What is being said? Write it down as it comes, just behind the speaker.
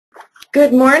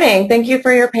Good morning. Thank you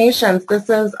for your patience. This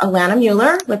is Alana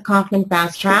Mueller with Kauffman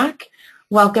FastTrac.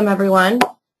 Welcome, everyone.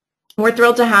 We're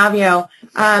thrilled to have you.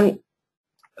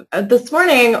 This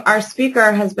morning, our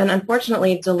speaker has been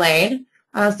unfortunately delayed,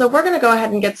 so we're going to go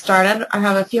ahead and get started. I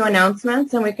have a few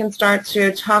announcements, and we can start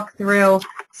to talk through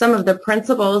some of the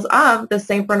principles of the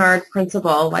St. Bernard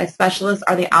Principle, Why Specialists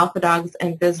Are the Alpha Dogs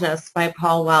in Business by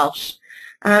Paul Welsh.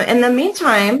 In the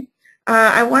meantime,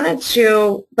 I wanted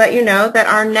to let you know that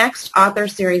our next author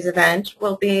series event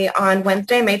will be on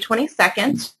Wednesday, May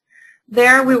 22nd.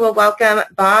 There we will welcome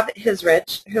Bob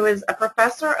Hisrich, who is a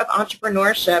professor of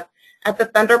entrepreneurship at the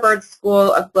Thunderbird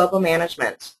School of Global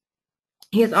Management.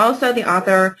 He is also the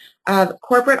author of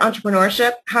Corporate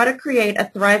Entrepreneurship, How to Create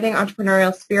a Thriving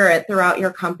Entrepreneurial Spirit Throughout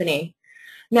Your Company.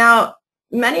 Now,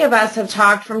 many of us have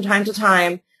talked from time to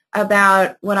time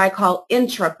about what I call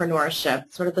intrapreneurship,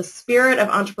 sort of the spirit of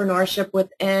entrepreneurship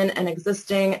within an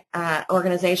existing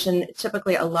organization,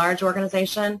 typically a large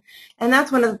organization. And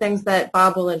that's one of the things that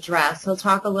Bob will address. He'll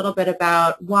talk a little bit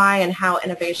about why and how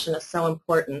innovation is so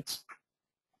important.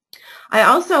 I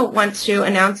also want to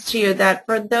announce to you that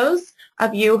for those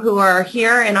of you who are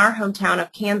here in our hometown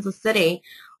of Kansas City,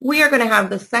 we are going to have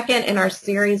the second in our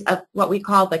series of what we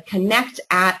call the Connect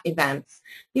At events.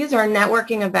 These are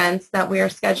networking events that we are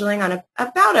scheduling on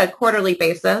about a quarterly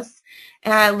basis.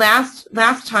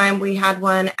 Last time we had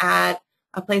one at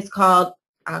a place called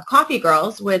Coffee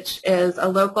Girls, which is a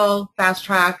local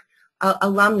FastTrac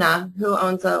alumna who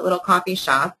owns a little coffee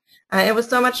shop. It was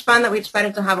so much fun that we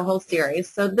decided to have a whole series.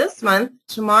 So this month,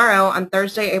 tomorrow on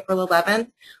Thursday, April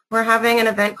 11th, we're having an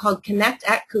event called Connect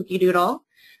at Cookie Doodle.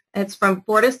 It's from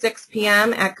 4 to 6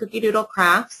 p.m. at Cookie Doodle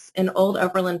Crafts in Old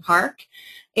Overland Park.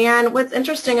 And what's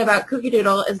interesting about Cookie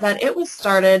Doodle is that it was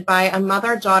started by a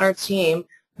mother-daughter team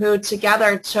who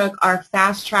together took our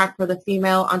Fast Track for the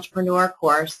Female Entrepreneur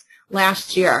course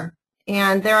last year.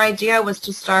 And their idea was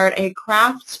to start a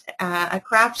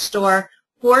craft store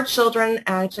for children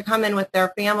to come in with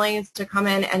their families, to come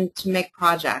in and to make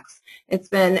projects. It's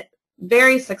been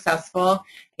very successful,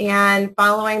 and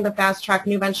following the Fast Track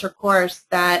New Venture course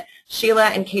that Sheila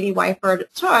and Katie Wyford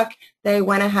took, they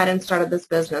went ahead and started this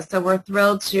business. So we're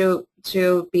thrilled to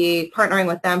be partnering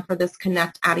with them for this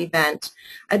Connect At event.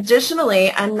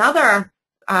 Additionally, another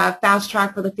Fast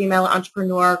Track for the Female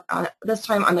Entrepreneur, this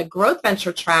time on the Growth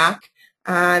Venture track,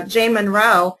 Jane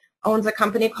Monroe owns a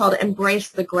company called Embrace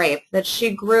the Grape that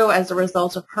she grew as a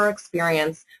result of her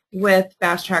experience with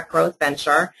Fast Track Growth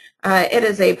Venture. It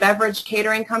is a beverage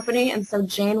catering company, and so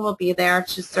Jane will be there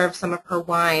to serve some of her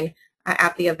wine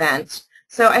at the event.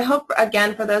 So I hope,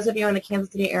 again, for those of you in the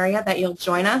Kansas City area that you'll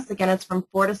join us. Again, it's from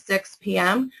 4 to 6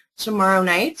 p.m. tomorrow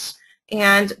night.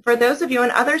 And for those of you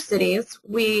in other cities,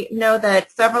 we know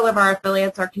that several of our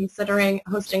affiliates are considering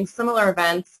hosting similar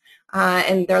events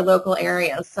in their local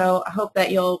areas. So I hope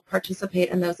that you'll participate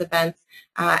in those events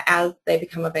as they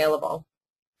become available.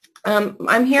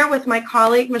 I'm here with my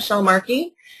colleague, Michelle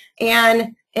Markey,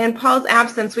 and in Paul's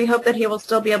absence, we hope that he will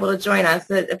still be able to join us.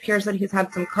 It appears that he's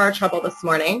had some car trouble this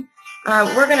morning.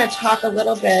 We're going to talk a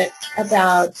little bit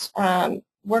about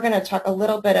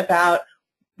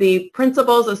the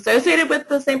principles associated with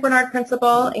the St. Bernard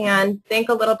Principle and think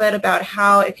a little bit about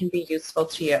how it can be useful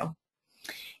to you.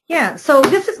 Yeah, so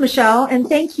this is Michelle, and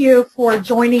thank you for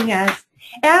joining us.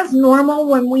 As normal,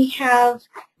 when we have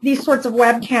these sorts of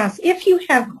webcasts, if you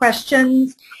have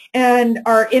questions and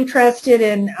are interested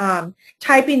in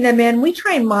typing them in, we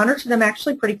try and monitor them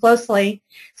actually pretty closely.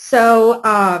 So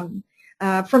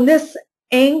from this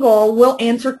angle, we'll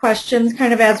answer questions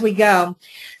kind of as we go.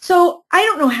 So I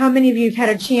don't know how many of you have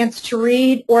had a chance to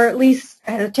read or at least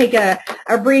take a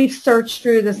brief search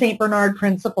through the St. Bernard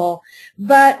Principle,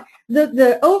 but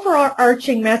the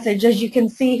overarching message, as you can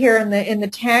see here in the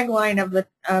tagline of the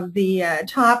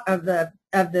top of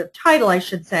the title, I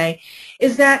should say,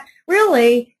 is that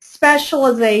really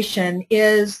specialization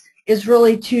is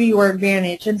really to your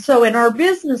advantage. And so in our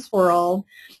business world,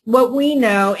 what we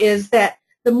know is that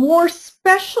the more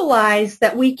specialized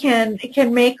that we can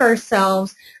make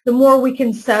ourselves, the more we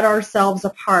can set ourselves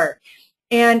apart.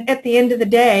 And at the end of the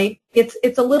day,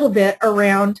 it's a little bit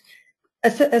around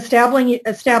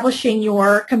establishing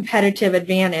your competitive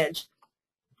advantage.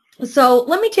 So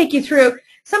let me take you through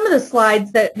some of the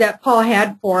slides that Paul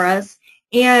had for us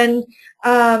and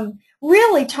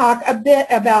really talk a bit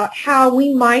about how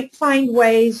we might find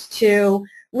ways to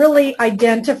really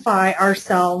identify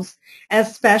ourselves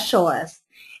as specialists.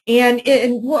 And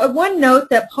one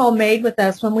note that Paul made with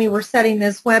us when we were setting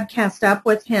this webcast up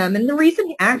with him, and the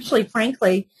reason actually,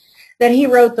 frankly, that he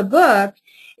wrote the book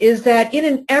is that in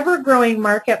an ever-growing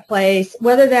marketplace,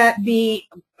 whether that be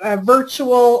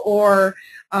virtual or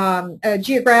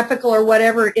geographical or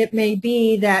whatever it may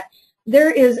be, that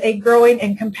there is a growing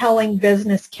and compelling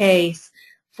business case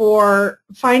for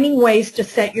finding ways to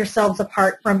set yourselves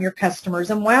apart from your customers.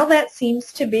 And while that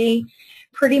seems to be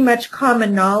pretty much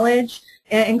common knowledge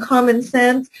and common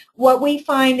sense, what we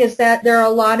find is that there are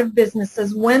a lot of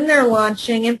businesses when they're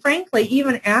launching, and frankly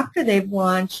even after they've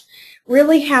launched,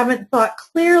 really haven't thought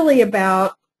clearly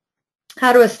about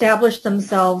how to establish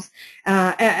themselves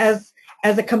as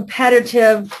a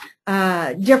competitive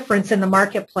difference in the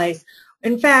marketplace.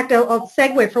 In fact, I'll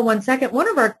segue for 1 second. One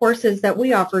of our courses that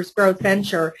we offer is Growth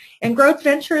Venture, and Growth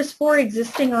Venture is for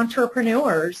existing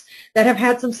entrepreneurs that have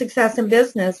had some success in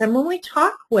business. And when we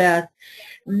talk with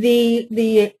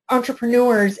the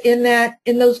entrepreneurs in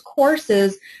those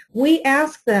courses, we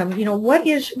ask them, what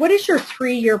is your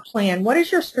 3-year plan? What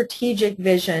is your strategic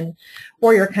vision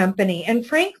for your company? And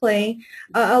frankly,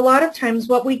 a lot of times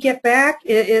what we get back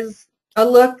is a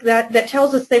look that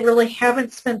tells us they really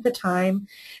haven't spent the time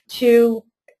to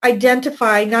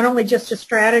identify not only just a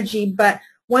strategy, but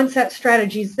once that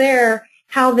strategy is there,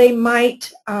 how they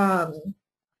might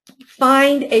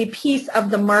find a piece of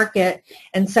the market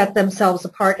and set themselves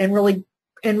apart and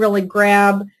really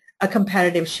grab a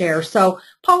competitive share. So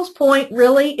Paul's point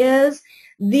really is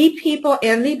the people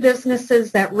and the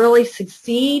businesses that really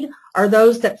succeed are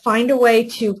those that find a way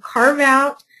to carve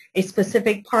out a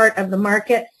specific part of the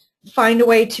market, find a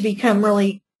way to become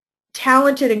really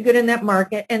talented and good in that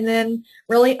market, and then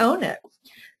really own it.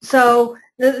 So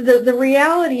the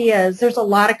reality is there's a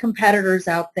lot of competitors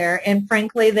out there, and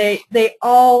frankly they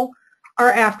all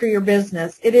are after your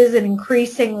business. It is an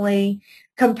increasingly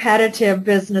competitive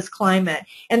business climate,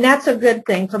 and that's a good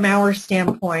thing from our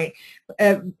standpoint.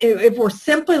 If we're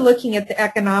simply looking at the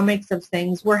economics of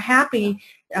things, we're happy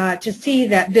to see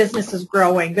that business is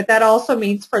growing, but that also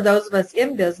means for those of us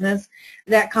in business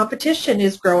that competition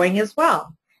is growing as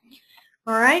well.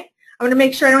 All right, I'm going to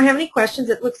make sure I don't have any questions.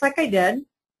 It looks like I did.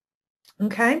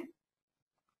 Okay.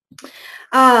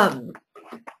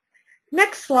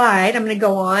 Next slide, I'm going to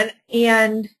go on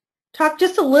and talk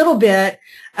just a little bit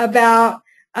about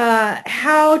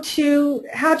how to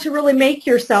really make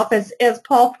yourself, as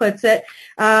Paul puts it,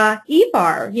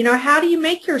 EBAR. How do you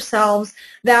make yourselves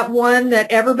that one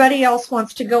that everybody else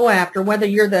wants to go after, whether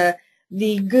you're the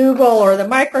Google or the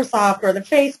Microsoft or the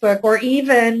Facebook or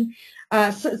even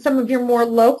some of your more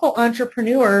local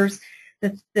entrepreneurs.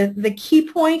 The key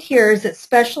point here is that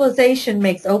specialization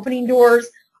makes opening doors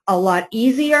a lot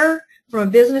easier from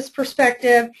a business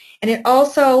perspective, and it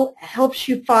also helps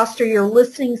you foster your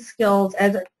listening skills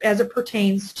as it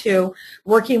pertains to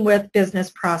working with business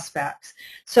prospects.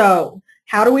 So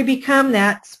how do we become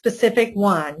that specific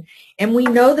one? And we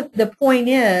know that the point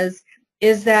is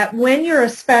that when you're a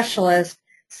specialist,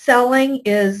 selling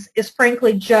is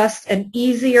frankly just an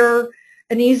easier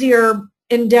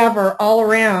endeavor all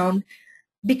around,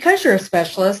 because you're a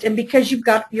specialist and because you've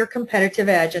got your competitive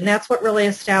edge, and that's what really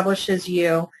establishes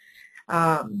you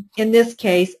in this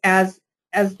case as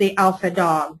the alpha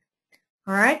dog.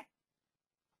 All right.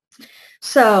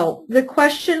 So the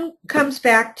question comes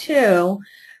back to,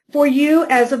 for you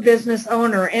as a business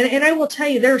owner, and I will tell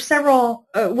you there are several,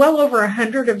 well over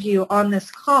 100 of you on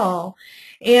this call,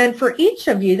 and for each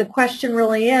of you the question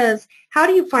really is, how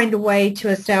do you find a way to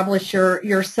establish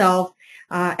yourself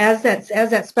as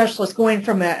that specialist, going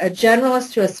from a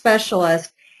generalist to a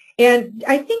specialist? And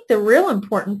I think the real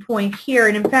important point here,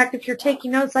 and in fact, if you're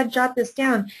taking notes, I'd jot this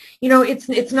down.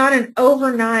 It's not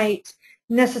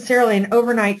necessarily an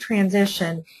overnight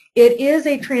transition. It is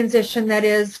a transition that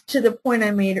is, to the point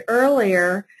I made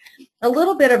earlier, a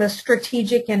little bit of a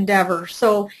strategic endeavor.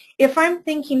 So if I'm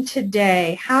thinking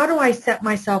today, how do I set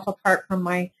myself apart from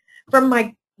my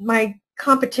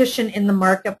competition in the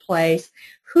marketplace?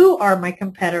 Who are my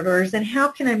competitors, and how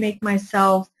can I make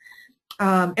myself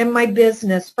and my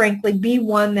business, frankly, be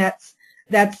one that's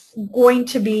going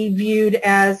to be viewed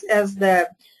as the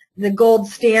gold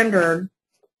standard?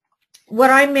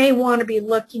 What I may want to be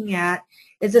looking at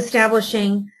is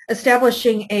establishing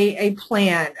a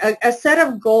plan, a set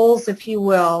of goals, if you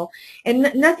will,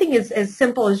 and nothing is as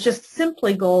simple as just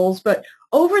simply goals, but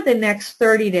over the next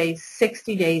 30 days,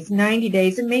 60 days, 90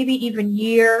 days, and maybe even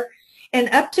year, and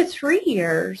up to 3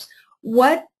 years,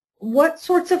 what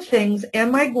sorts of things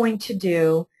am I going to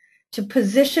do to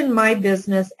position my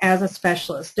business as a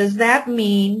specialist? Does that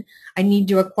mean I need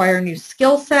to acquire new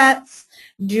skill sets?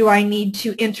 Do I need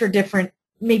to enter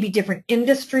maybe different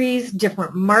industries,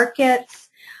 different markets?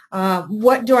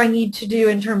 What do I need to do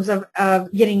in terms of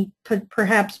getting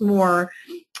perhaps more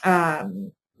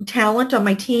talent on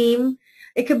my team?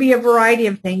 It could be a variety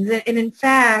of things. And in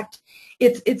fact,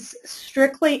 it's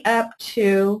strictly up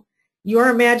to your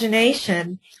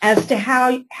imagination as to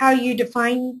how you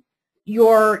define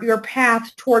your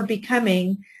path toward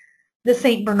becoming the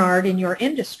St. Bernard in your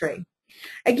industry.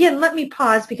 Again, let me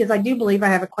pause because I do believe I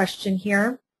have a question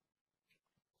here.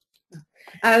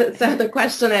 So the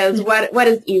question is, what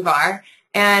is EVAR?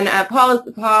 And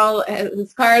Paul,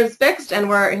 his car is fixed, and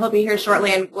he'll be here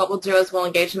shortly. And what we'll do is we'll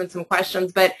engage him in some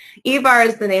questions. But EVAR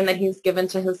is the name that he's given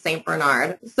to his Saint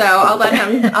Bernard. So I'll let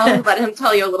him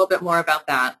tell you a little bit more about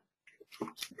that.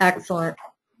 Excellent.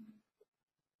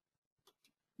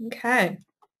 Okay.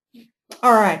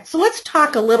 All right. So let's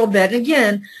talk a little bit.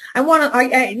 Again, I want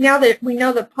to. Now that we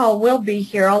know that Paul will be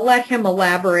here, I'll let him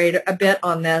elaborate a bit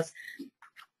on this.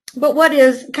 But what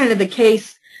is kind of the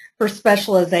case for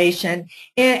specialization?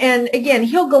 And again,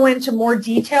 he'll go into more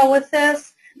detail with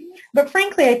this. But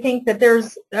frankly, I think that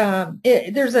there's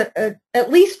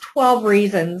at least 12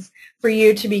 reasons for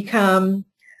you to become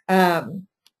a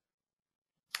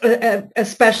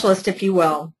specialist, if you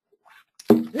will.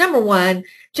 Number one,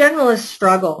 generalists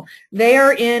struggle. They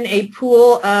are in a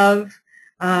pool of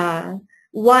a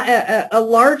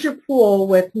larger pool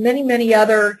with many, many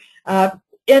other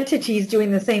entities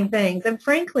doing the same things. And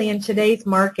frankly, in today's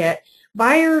market,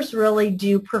 buyers really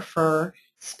do prefer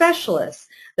specialists.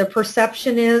 The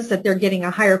perception is that they're getting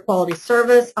a higher quality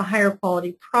service, a higher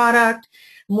quality product,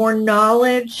 more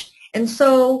knowledge. And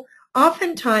so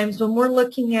oftentimes when we're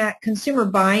looking at consumer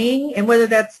buying, and whether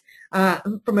that's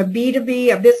from a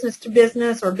B2B, a business to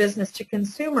business, or business to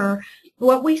consumer,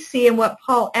 what we see and what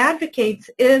Paul advocates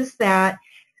is that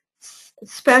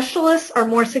specialists are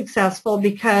more successful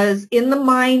because in the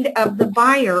mind of the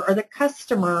buyer or the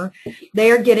customer, they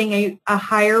are getting a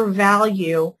higher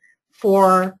value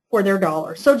for their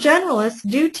dollar. So generalists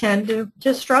do tend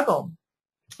to struggle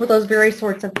with those very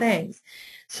sorts of things.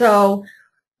 So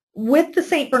with the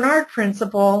St. Bernard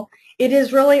principle, it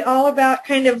is really all about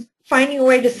kind of finding a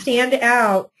way to stand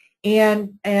out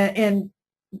and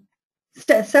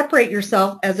separate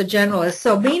yourself as a generalist.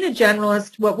 So being a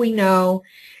generalist, what we know,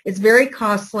 is very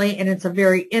costly, and it's a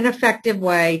very ineffective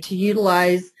way to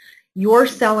utilize your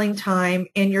selling time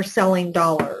and your selling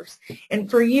dollars. And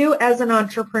for you as an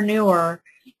entrepreneur,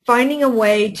 finding a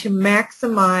way to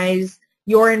maximize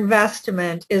your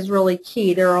investment is really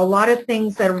key. There are a lot of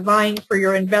things that are vying for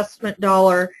your investment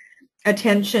dollar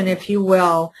attention, if you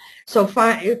will. So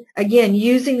again,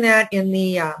 using that in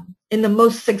the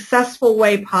most successful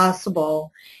way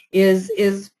possible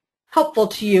is helpful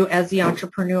to you as the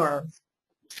entrepreneur.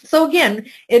 So again,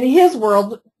 in his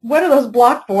world, what are those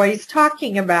block boys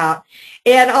talking about?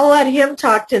 And I'll let him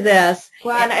talk to this.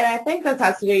 Well, and I think this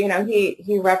has to do,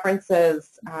 he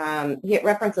references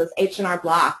H&R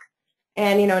Block.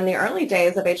 And, in the early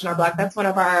days of H&R Block, that's one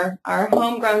of our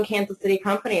homegrown Kansas City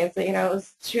companies. It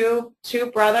was two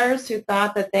brothers who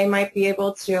thought that they might be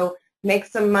able to make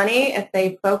some money if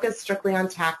they focused strictly on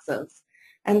taxes.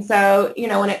 And so,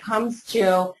 when it comes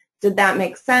to, did that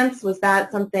make sense? Was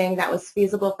that something that was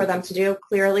feasible for them to do?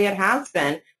 Clearly it has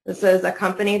been. This is a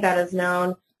company that is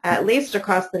known at least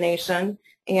across the nation,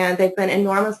 and they've been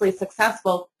enormously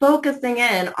successful focusing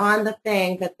in on the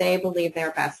thing that they believe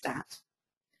they're best at.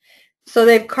 So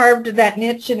they've carved that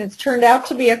niche, and it's turned out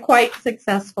to be a quite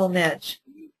successful niche.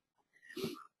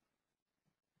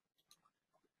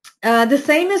 The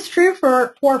same is true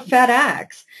for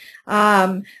FedEx.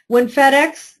 When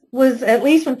FedEx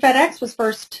was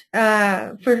first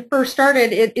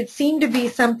started, it seemed to be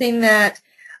something that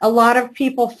a lot of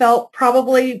people felt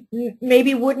probably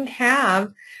maybe wouldn't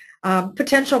have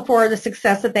potential for the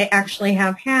success that they actually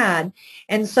have had.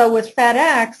 And so with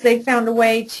FedEx, they found a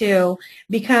way to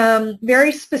become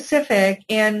very specific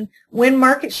and win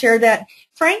market share that,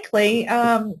 frankly,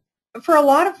 for a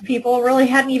lot of people really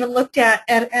hadn't even looked at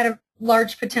a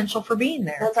large potential for being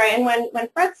there. That's right. And when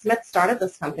Fred Smith started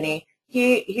this company,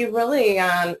 he really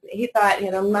he thought,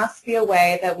 there must be a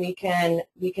way that we can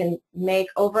make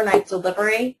overnight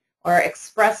delivery or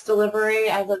express delivery,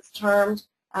 as it's termed,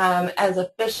 as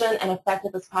efficient and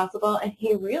effective as possible. And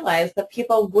he realized that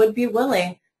people would be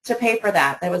willing to pay for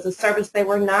that. There was a service they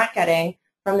were not getting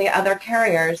from the other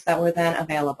carriers that were then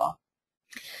available.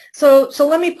 So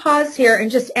let me pause here and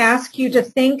just ask you to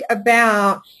think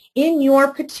about, in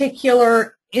your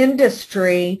particular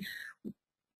industry,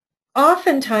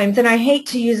 oftentimes, and I hate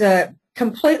to use a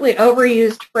completely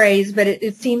overused phrase, but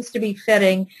it seems to be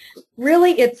fitting,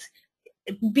 really it's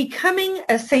becoming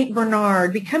a St.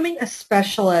 Bernard, becoming a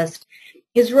specialist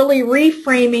is really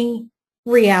reframing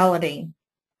reality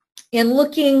and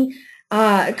looking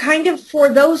kind of for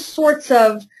those sorts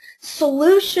of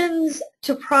solutions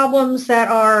to problems that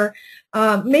are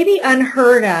maybe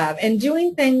unheard of, and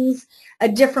doing things a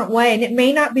different way. And it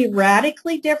may not be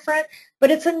radically different,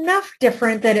 but it's enough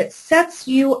different that it sets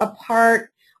you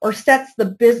apart or sets the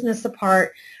business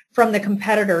apart from the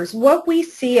competitors. What we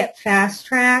see at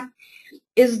FastTrac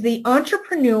is the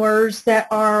entrepreneurs that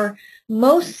are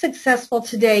most successful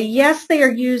today. Yes, they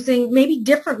are using maybe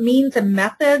different means and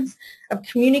methods of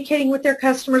communicating with their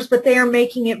customers, but they are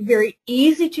making it very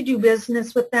easy to do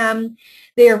business with them.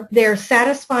 They're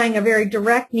satisfying a very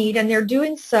direct need, and they're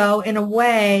doing so in a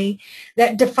way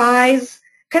that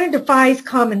kind of defies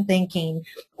common thinking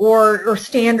or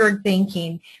standard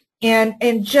thinking.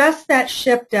 And just that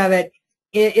shift of it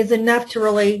is enough to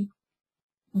really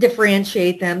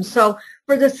differentiate them. So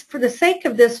for the sake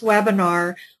of this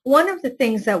webinar, one of the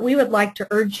things that we would like to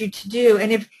urge you to do,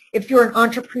 and if you're an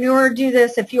entrepreneur, do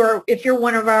this. If you're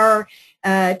one of our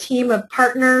team of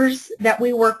partners that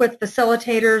we work with,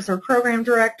 facilitators or program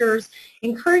directors,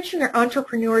 encouraging our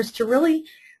entrepreneurs to really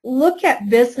look at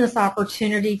business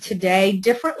opportunity today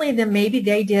differently than maybe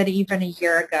they did even a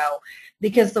year ago,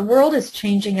 because the world is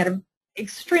changing at an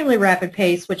extremely rapid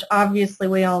pace, which obviously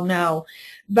we all know.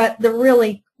 But the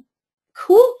really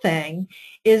cool thing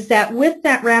is that with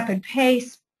that rapid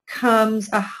pace comes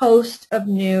a host of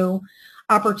new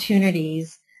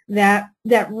opportunities that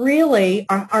really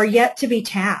are yet to be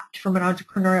tapped from an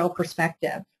entrepreneurial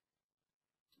perspective.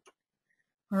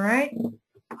 All right.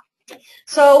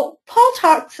 So Paul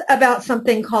talks about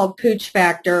something called pooch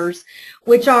factors,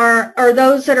 which are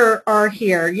those that are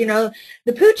here. You know,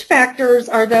 the pooch factors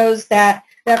are those that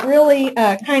really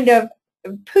kind of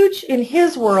pooch in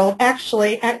his world.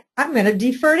 Actually, I'm going to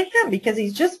defer to him because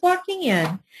he's just walking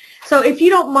in. So if you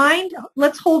don't mind,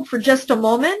 let's hold for just a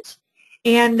moment,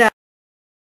 and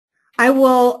I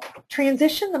will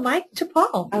transition the mic to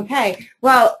Paul. Okay.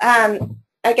 Well,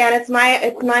 again, it's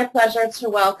my pleasure to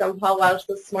welcome Paul Welsh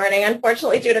this morning.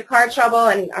 Unfortunately, due to car trouble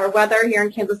and our weather here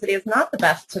in Kansas City is not the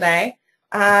best today,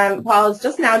 Paul is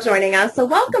just now joining us. So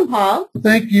welcome, Paul.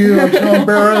 Thank you. I'm so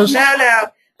embarrassed. No.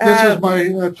 This is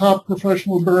my top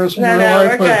professional embarrassment in my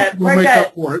life, but we'll make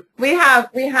up for it. We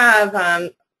have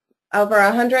over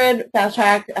 100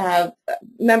 FastTrac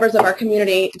members of our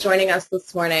community joining us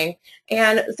this morning,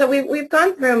 and so we've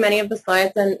gone through many of the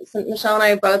slides, and Michelle and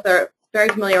I both are very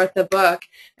familiar with the book,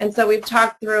 and so we've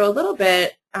talked through a little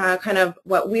bit kind of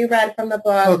what we read from the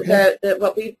book, okay,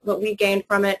 what we gained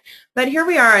from it. But here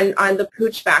we are on the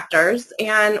pooch factors,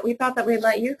 and we thought that we'd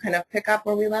let you kind of pick up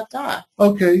where we left off.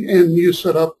 Okay, and you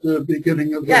set up the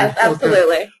beginning of the... Yes,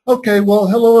 absolutely. Okay, well,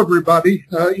 hello everybody.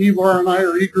 Ivar and I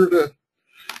are eager to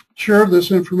share this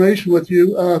information with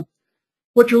you.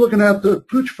 What you're looking at, the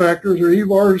pooch factors, are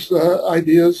Ivar's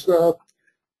ideas,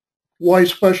 why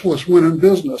specialists win in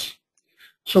business.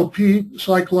 So P,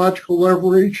 psychological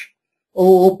leverage.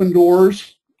 O, open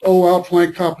doors. O,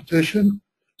 outflank competition.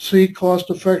 C,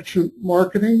 cost-effective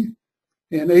marketing.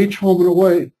 And H, home and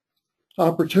away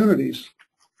opportunities.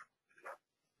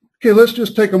 Okay, let's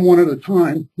just take them one at a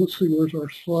time. Let's see, where's our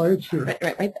slides here? Right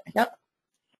there. Yep.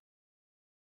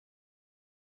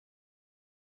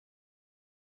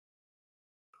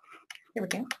 Here we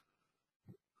go.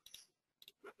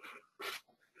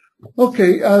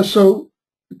 Okay, so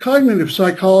cognitive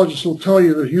psychologists will tell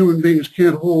you that human beings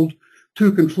can't hold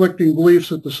two conflicting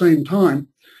beliefs at the same time.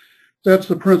 That's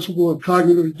the principle of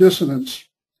cognitive dissonance.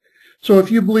 So if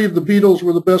you believe the Beatles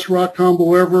were the best rock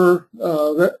combo ever,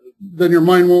 then your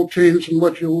mind won't change in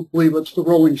what you believe it's the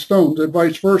Rolling Stones, and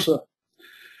vice versa.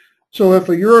 So if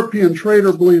a European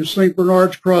trader believes St.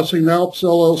 Bernard's Crossing the Alps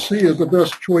LLC is the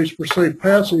best choice for safe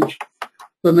passage,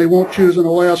 then they won't choose an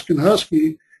Alaskan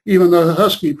Husky, even though the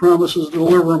Husky promises to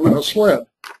deliver them in a sled.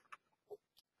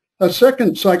 A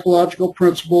second psychological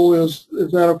principle is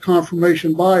that of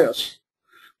confirmation bias.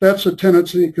 That's a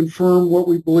tendency to confirm what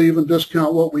we believe and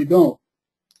discount what we don't.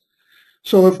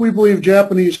 So if we believe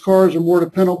Japanese cars are more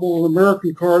dependable than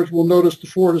American cars, we'll notice the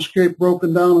Ford Escape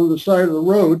broken down on the side of the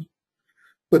road,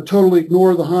 but totally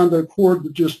ignore the Honda Accord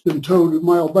that just been towed a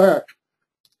mile back.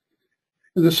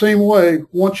 In the same way,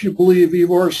 once you believe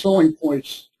Ivar's selling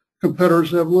points,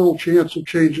 competitors have little chance of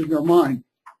changing their mind.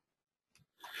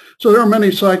 So there are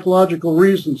many psychological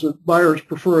reasons that buyers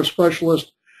prefer a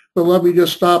specialist, but let me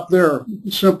just stop there.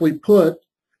 Simply put,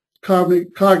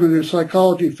 cognitive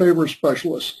psychology favors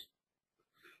specialists.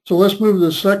 So let's move to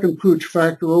the second pooch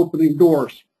factor, opening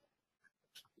doors.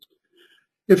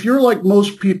 If you're like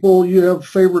most people, you have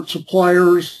favorite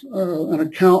suppliers, an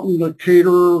accountant, a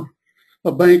caterer,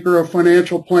 a banker, a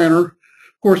financial planner.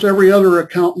 Of course, every other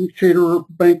accountant, caterer,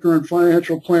 banker, and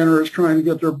financial planner is trying to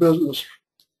get their business.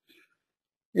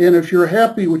 And if you're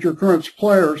happy with your current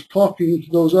suppliers, talking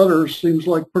to those others seems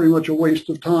like pretty much a waste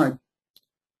of time.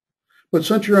 But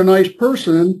since you're a nice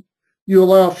person, You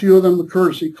allow a few of them the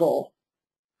courtesy call,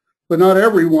 but not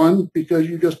everyone, because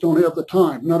you just don't have the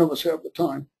time. None of us have the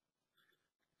time.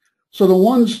 So the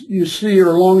ones you see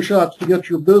are long shots to get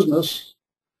your business,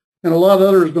 and a lot of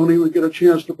others don't even get a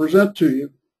chance to present to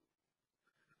you.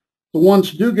 The ones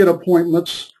who do get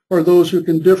appointments are those who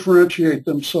can differentiate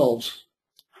themselves.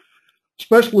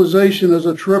 Specialization is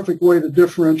a terrific way to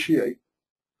differentiate.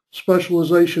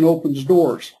 Specialization opens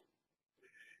doors.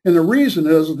 And the reason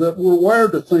is that we're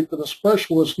wired to think that a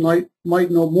specialist might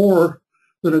know more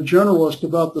than a generalist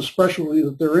about the specialty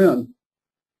that they're in.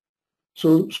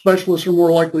 So specialists are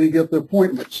more likely to get the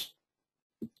appointments.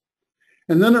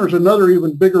 And then there's another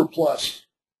even bigger plus.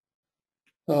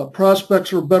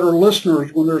 Prospects are better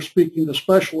listeners when they're speaking to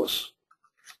specialists.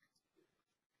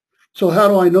 So how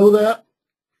do I know that?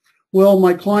 Well,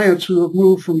 my clients who have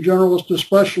moved from generalist to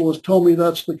specialist tell me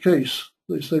that's the case.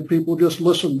 They say people just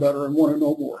listen better and want to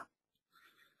know more.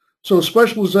 So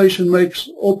specialization makes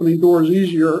opening doors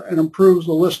easier and improves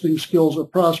the listening skills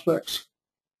of prospects.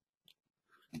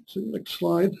 Let's see, next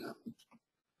slide.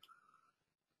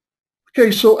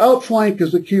 Okay, so outflank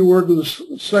is the key word in the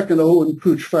second O in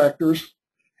Pooch factors.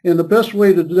 And the best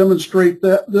way to demonstrate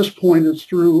this point is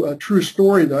through a true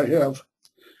story that I have.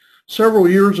 Several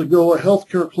years ago, a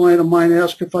healthcare client of mine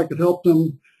asked if I could help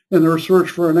them in their search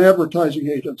for an advertising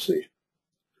agency.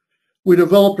 We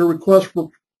developed a request for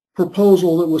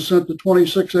proposal that was sent to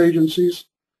 26 agencies.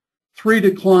 3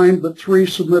 declined, but 23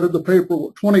 submitted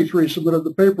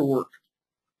the paperwork.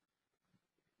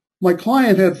 My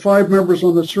client had 5 members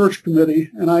on the search committee,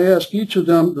 and I asked each of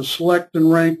them to select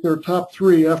and rank their top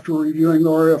 3 after reviewing the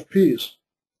RFPs.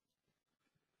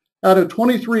 Out of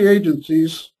 23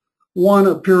 agencies, 1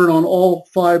 appeared on all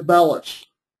 5 ballots,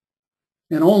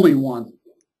 and only 1.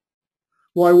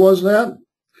 Why was that?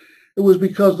 It was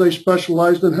because they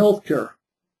specialized in healthcare.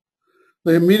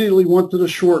 They immediately went to the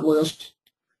short list,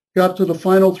 got to the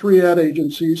final 3 ad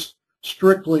agencies,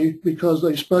 strictly because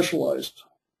they specialized.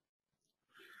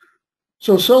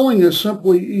 So selling is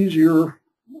simply easier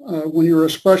when you're a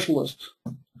specialist.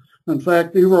 In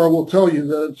fact, Ivar will tell you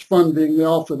that it's fun being the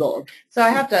alpha dog. So I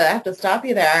have to stop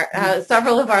you there.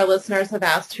 Several of our listeners have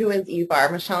asked, who is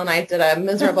Ivar? Michelle and I did a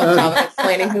miserable job of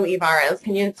explaining who Ivar is.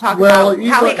 Can you talk about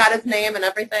how he got his name and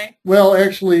everything? Well,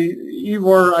 actually,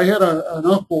 Ivar, I had an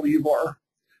uncle, Ivar,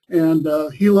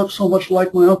 and he looked so much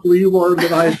like my uncle Ivar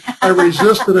that I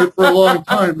resisted it for a long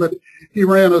time, but he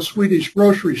ran a Swedish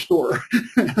grocery store.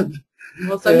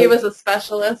 Well, so he was a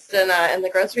specialist in the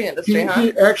grocery industry, huh?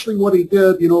 He actually, what he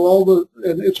did,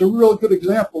 and it's a real good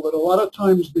example that a lot of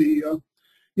times you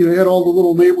had all the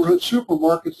little neighborhood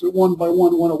supermarkets that one by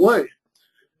one went away.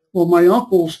 Well, my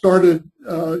uncle started,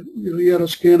 he had a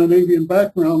Scandinavian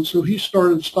background, so he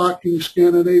started stocking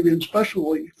Scandinavian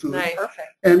specialty food. Nice. Perfect.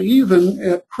 And even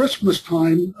at Christmas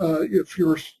time, if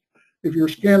you're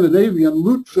Scandinavian,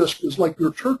 lutefisk is like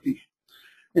your turkey.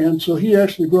 And so he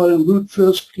actually brought in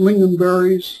lutefisk,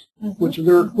 lingonberries, which are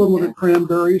their equivalent of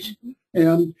cranberries,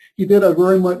 and he did a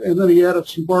very much, and then he added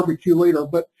some barbecue later.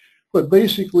 But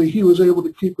basically, he was able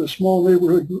to keep a small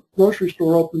neighborhood grocery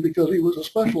store open because he was a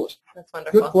specialist. That's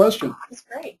wonderful. Good question. That's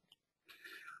great.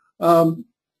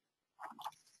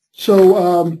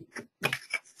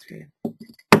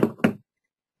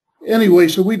 Anyway,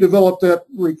 so we developed that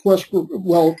request for,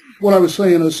 well, what I was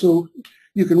saying is, so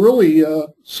you can really,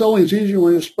 selling is easier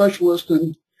when you're a specialist,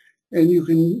 and you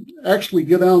can actually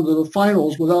get down to the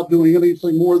finals without doing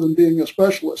anything more than being a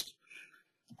specialist.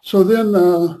 So then,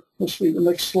 let's see the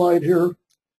next slide here.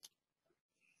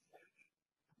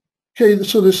 Okay,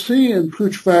 so the C in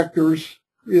Pooch factors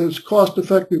is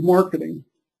cost-effective marketing.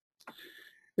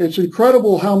 It's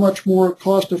incredible how much more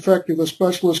cost-effective a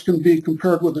specialist can be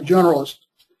compared with a generalist.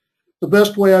 The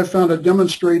best way I found to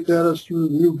demonstrate that is through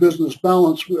the new business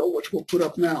balance wheel, which we'll put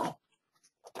up now.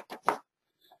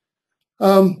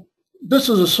 This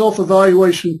is a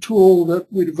self-evaluation tool that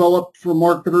we developed for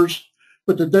marketers,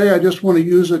 but today I just want to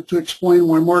use it to explain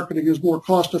why marketing is more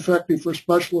cost-effective for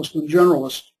specialists than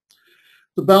generalists.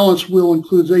 The balance wheel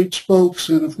includes 8 spokes,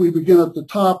 and if we begin at the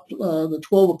top, the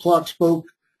 12 o'clock spoke,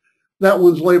 that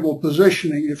one's labeled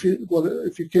positioning. If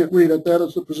you can't read it, that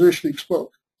is the positioning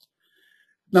spoke.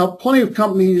 Now, plenty of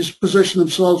companies position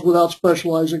themselves without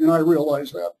specializing, and I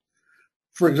realize that.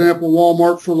 For example,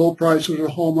 Walmart for low prices or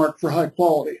Hallmark for high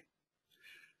quality.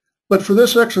 But for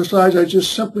this exercise, I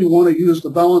just simply want to use the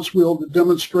balance wheel to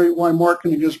demonstrate why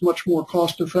marketing is much more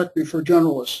cost-effective for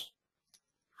generalists.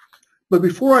 But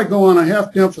before I go on, I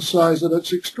have to emphasize that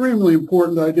it's extremely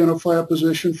important to identify a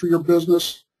position for your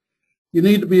business. You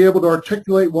need to be able to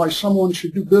articulate why someone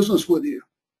should do business with you.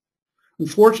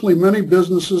 Unfortunately, many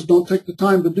businesses don't take the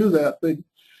time to do that.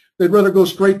 They They'd rather go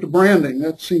straight to branding.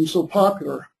 That seems so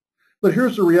popular. But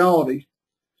here's the reality.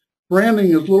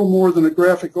 Branding is little more than a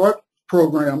graphic art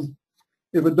program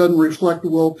if it doesn't reflect a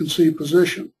well-conceived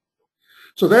position.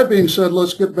 So that being said,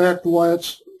 let's get back to why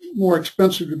it's more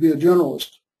expensive to be a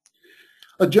generalist.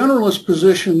 A generalist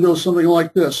position goes something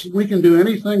like this. We can do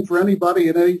anything for anybody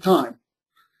at any time.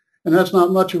 And that's not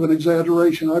much of an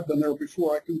exaggeration. I've been there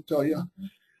before, I can tell you.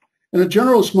 In a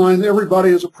generalist's mind,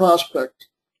 everybody is a prospect.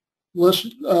 I'm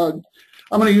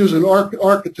going to use an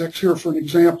architect here for an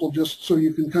example, just so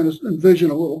you can kind of envision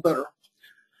a little better.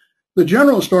 The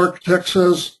generalist architect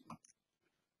says,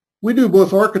 we do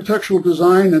both architectural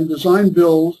design and design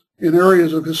build in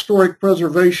areas of historic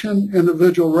preservation,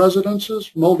 individual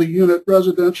residences, multi-unit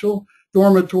residential,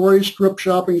 dormitories, strip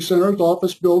shopping centers,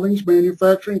 office buildings,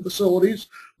 manufacturing facilities,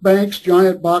 banks,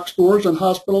 giant box stores, and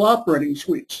hospital operating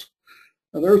suites.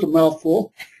 Now there's a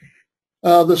mouthful.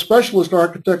 The specialist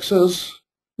architect says,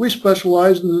 we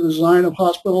specialize in the design of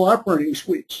hospital operating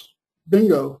suites.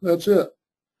 Bingo, that's it.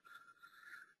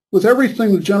 With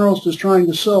everything the generalist is trying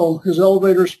to sell, his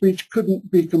elevator speech couldn't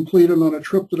be completed on a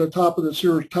trip to the top of the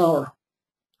Sears Tower.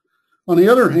 On the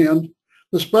other hand,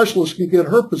 the specialist can get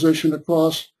her position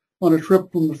across on a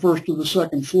trip from the first to the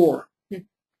second floor.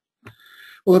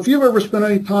 Well, if you've ever spent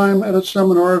any time at a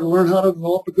seminar to learn how to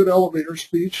develop a good elevator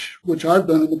speech, which I've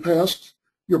done in the past,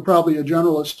 you're probably a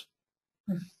generalist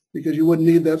because you wouldn't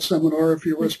need that seminar if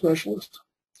you were a specialist.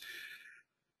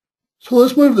 So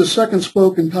let's move to the second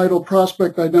spoke entitled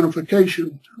Prospect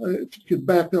Identification. If you could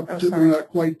back up to we're not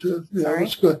quite yeah,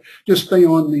 that's good. Just stay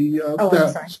on the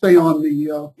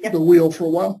the wheel for a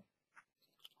while.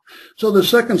 So the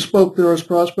second spoke there is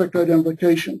prospect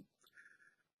identification.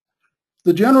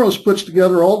 The generalist puts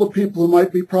together all the people who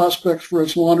might be prospects for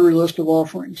its laundry list of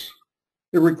offerings.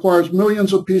 It requires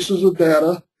millions of pieces of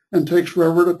data and takes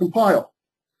forever to compile.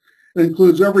 It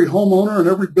includes every homeowner and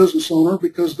every business owner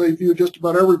because they view just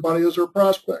about everybody as their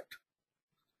prospect.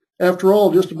 After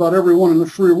all, just about everyone in the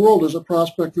free world is a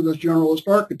prospect for this generalist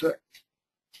architect.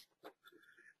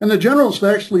 And the generalist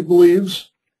actually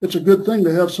believes it's a good thing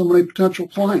to have so many potential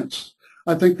clients.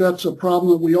 I think that's a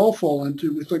problem that we all fall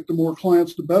into. We think the more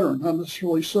clients, the better, not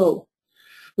necessarily so.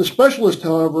 The specialist,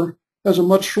 however, has a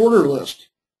much shorter list.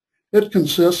 It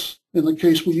consists, in the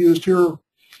case we used here,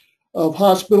 of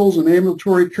hospitals and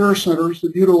ambulatory care centers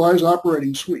that utilize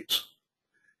operating suites,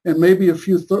 and maybe a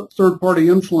few third-party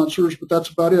influencers, but that's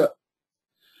about it.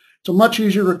 It's much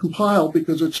easier to compile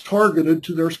because it's targeted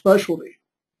to their specialty.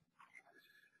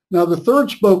 Now, the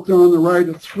third spoke there on the right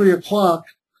at 3 o'clock,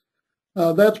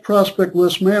 that's prospect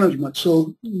list management.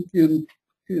 So in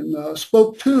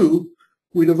spoke 2,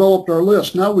 we developed our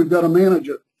list. Now we've got to manage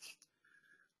it.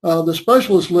 The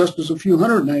specialist list is a few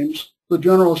hundred names. The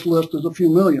generalist list is a few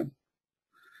million.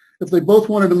 If they both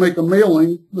wanted to make a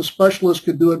mailing, the specialist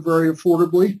could do it very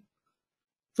affordably.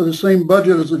 For the same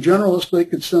budget as the generalist, they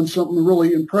could send something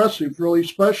really impressive, really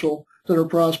special to their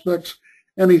prospects,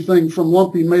 anything from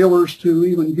lumpy mailers to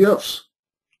even gifts.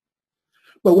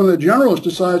 But when the generalist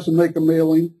decides to make a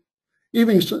mailing,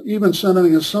 even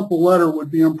sending a simple letter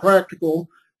would be impractical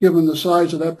given the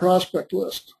size of that prospect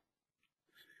list.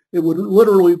 It would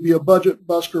literally be a budget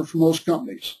buster for most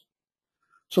companies.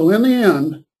 So in the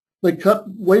end, they cut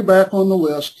way back on the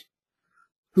list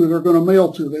who they're going to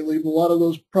mail to. They leave a lot of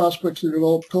those prospects they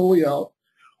develop totally out,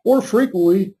 or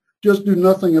frequently just do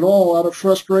nothing at all out of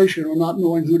frustration or not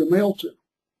knowing who to mail to.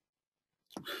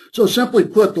 So simply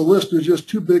put, the list is just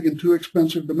too big and too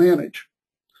expensive to manage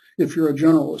if you're a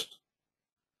generalist.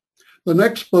 The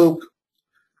next spoke,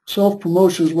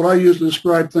 self-promotion, is what I use to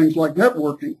describe things like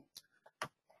networking.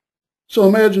 So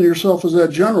imagine yourself as that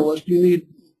generalist. You need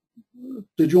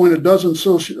to join a dozen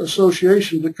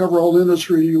associations to cover all the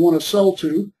industry you want to sell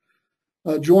to.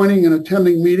 Joining and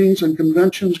attending meetings and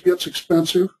conventions gets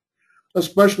expensive,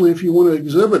 especially if you want to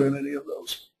exhibit in any of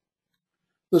those.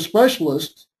 The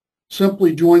specialist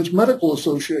simply joins medical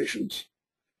associations.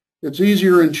 It's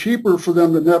easier and cheaper for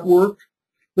them to network.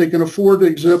 They can afford to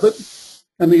exhibit,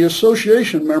 and the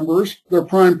association members, their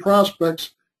prime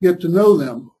prospects, get to know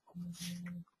them.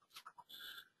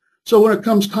 So when it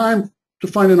comes time to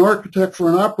find an architect for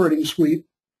an operating suite,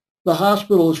 the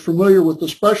hospital is familiar with the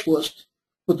specialist,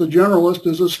 but the generalist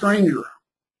is a stranger.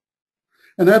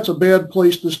 And that's a bad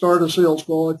place to start a sales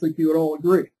call. I think you would all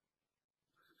agree.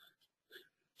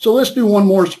 So let's do one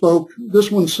more spoke.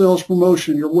 This one's sales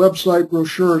promotion, your website,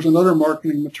 brochures, and other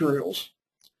marketing materials.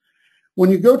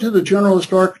 When you go to the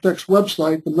generalist architect's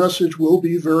website, the message will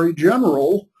be very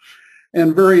general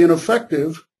and very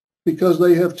ineffective because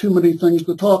they have too many things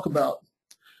to talk about.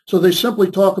 So they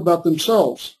simply talk about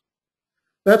themselves.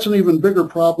 That's an even bigger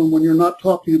problem when you're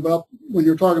talking about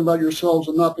yourselves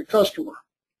and not the customer.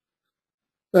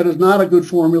 That is not a good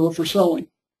formula for selling.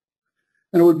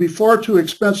 And it would be far too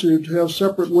expensive to have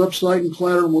separate website and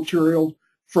collateral material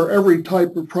for every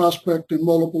type of prospect in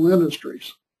multiple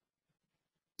industries.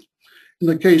 In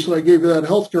the case that I gave you, that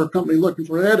healthcare company looking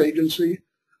for an ad agency,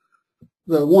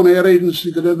 the one ad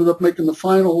agency that ended up making the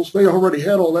finals, they already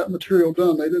had all that material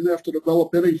done. They didn't have to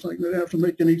develop anything. They didn't have to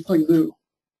make anything new.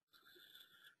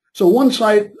 So one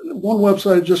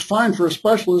website is just fine for a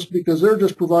specialist because they're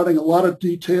just providing a lot of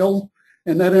detail,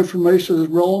 and that information is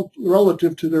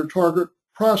relative to their target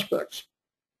prospects.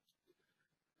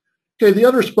 Okay, the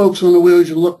other spokes on the wheel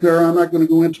you look there, I'm not going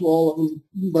to go into all of them,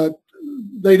 but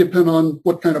they depend on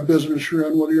what kind of business you're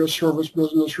in, whether you're a service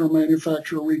business or a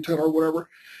manufacturer, retailer, or whatever.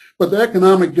 But the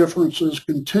economic differences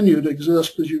continue to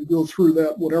exist as you go through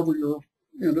that, whatever your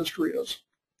industry is.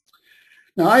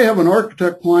 Now, I have an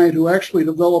architect client who actually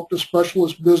developed a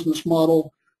specialist business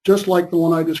model just like the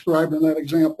one I described in that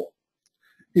example.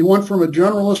 He went from a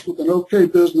generalist with an okay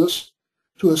business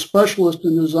to a specialist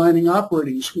in designing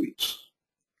operating suites.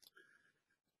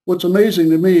 What's amazing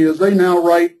to me is they now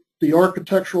write the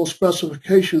architectural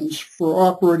specifications for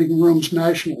operating rooms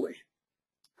nationally.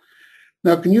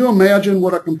 Now, can you imagine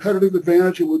what a competitive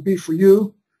advantage it would be for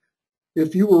you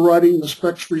if you were writing the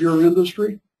specs for your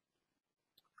industry?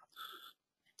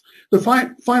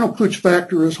 The final push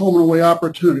factor is home and away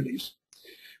opportunities.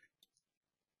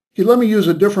 Okay, let me use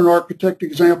a different architect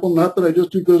example, not that I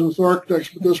just do business with architects,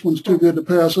 but this one's too good to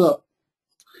pass up.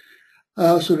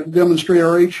 So to demonstrate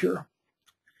our age here.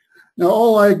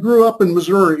 Now, I grew up in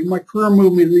Missouri. My career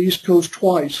moved me to the East Coast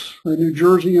twice, New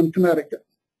Jersey and Connecticut.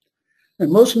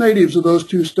 And most natives of those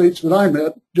two states that I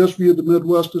met just viewed the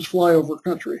Midwest as flyover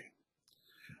country.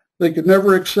 They could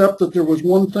never accept that there was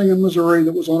one thing in Missouri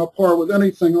that was on a par with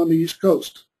anything on the East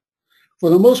Coast. For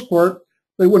the most part,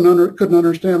 they couldn't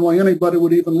understand why anybody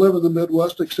would even live in the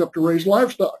Midwest except to raise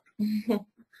livestock.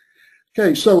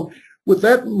 Okay, so with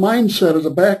that mindset as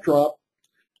a backdrop,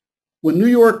 when New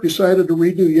York decided to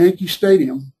redo Yankee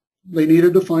Stadium, they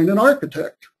needed to find an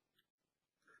architect.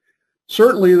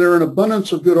 Certainly, there are an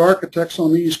abundance of good architects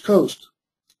on the East Coast,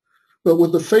 but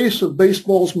with the face of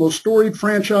baseball's most storied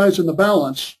franchise in the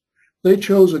balance, they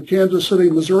chose a Kansas City,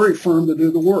 Missouri firm to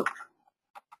do the work.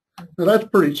 Now, that's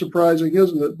pretty surprising,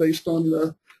 isn't it, based on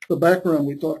the background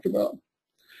we talked about.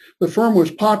 The firm was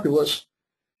Populous,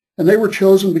 and they were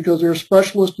chosen because they're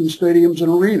specialists in stadiums and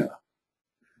arena.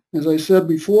 As I said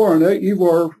before, and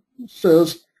Ivar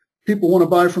says people want to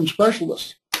buy from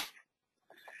specialists.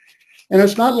 And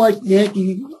it's not like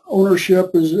Yankee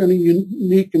ownership is any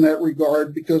unique in that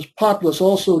regard, because Populous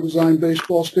also designed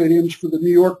baseball stadiums for the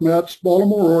New York Mets,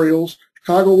 Baltimore Orioles,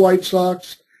 Chicago White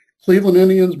Sox, Cleveland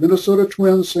Indians, Minnesota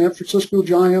Twins, San Francisco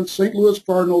Giants, St. Louis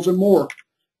Cardinals, and more.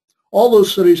 All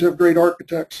those cities have great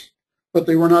architects, but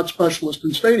they were not specialists in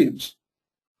stadiums.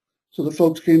 So the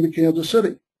folks came to Kansas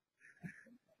City.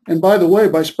 And by the way,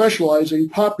 by specializing,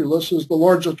 Populous is the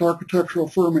largest architectural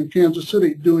firm in Kansas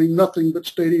City doing nothing but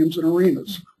stadiums and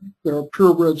arenas. They're a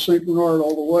purebred St. Bernard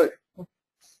all the way.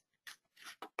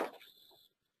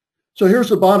 So here's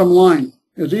the bottom line.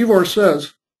 As Ivar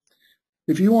says,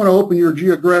 if you want to open your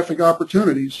geographic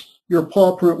opportunities, your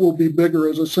paw print will be bigger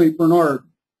as a St. Bernard.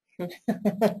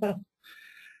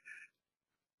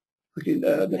 Okay,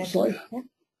 next slide.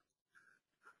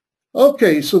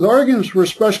 Okay, so the arguments for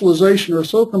specialization are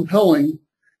so compelling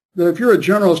that if you're a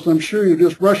generalist, I'm sure you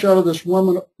just rush out of this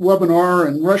webinar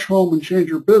and rush home and change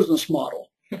your business model.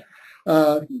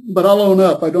 But I'll own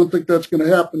up, I don't think that's going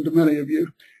to happen to many of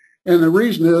you. And the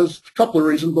reason is, a couple of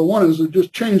reasons, but one is that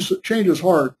just change is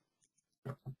hard.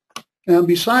 And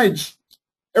besides,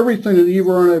 everything that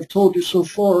Ivar and I have told you so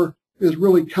far is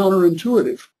really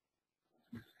counterintuitive.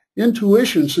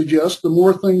 Intuition suggests the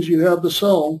more things you have to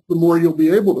sell, the more you'll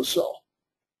be able to sell.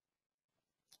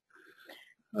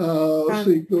 Let's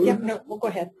see. We'll go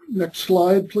ahead. Next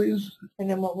slide, please. And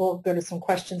then we'll go to some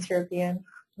questions here at the end.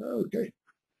 Okay.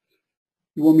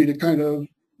 You want me to kind of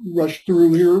rush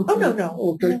through here? Oh, no.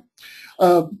 Okay.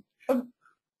 No.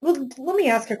 Well, let me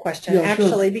ask a question,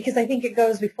 actually, sure. Because I think it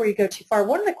goes before you go too far.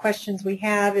 One of the questions we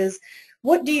have is,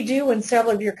 what do you do when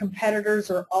several of your competitors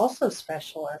are also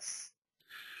specialists?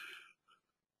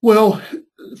 Well,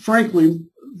 frankly,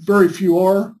 very few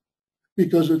are,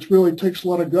 because it really takes a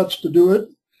lot of guts to do it.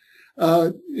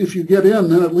 If you get in,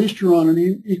 then at least you're on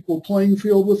an equal playing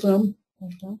field with them.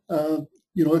 Mm-hmm.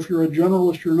 If you're a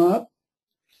generalist, you're not.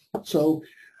 So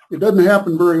it doesn't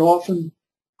happen very often,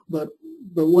 but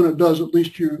when it does, at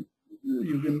least you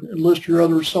can enlist your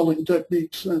other selling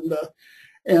techniques, and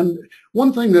And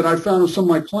one thing that I found with some of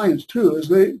my clients too is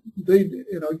they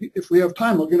if we have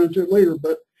time, I'll get into it later,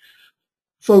 but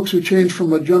folks who change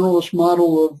from a generalist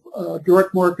model of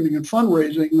direct marketing and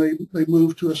fundraising, they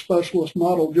move to a specialist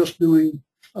model, just doing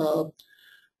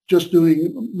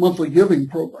monthly giving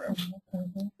programs.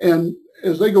 Mm-hmm. And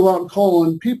as they go out and call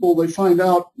on people, they find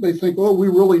out, they think, oh, we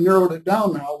really narrowed it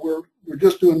down now. We're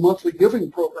just doing monthly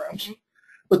giving programs. Mm-hmm.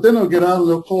 But then they'll get out and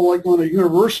they'll call like on a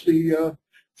university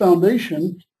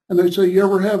foundation, and they say, you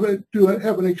ever have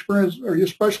an experience, are you a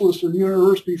specialist in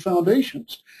university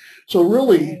foundations? So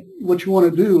really what you want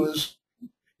to do is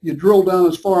you drill down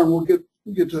as far, and we'll get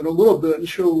to it a little bit and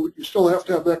show you still have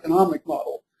to have the economic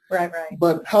model. Right, right.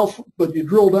 But you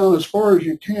drill down as far as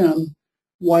you can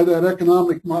why that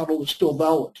economic model is still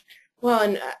valid. Well,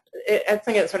 and I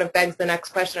think it sort of begs the next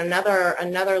question.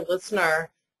 Another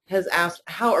listener has asked,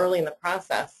 how early in the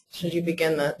process should you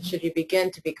begin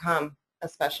to become a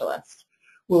specialist?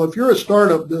 Well, if you're a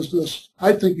startup business,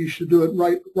 I think you should do it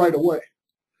right away.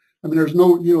 I mean, there's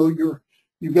no,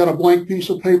 you've got a blank piece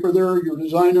of paper there. You're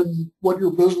designing what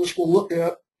your business will look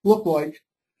like.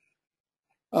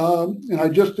 And I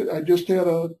just had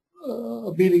a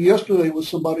meeting yesterday with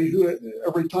somebody who,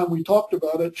 every time we talked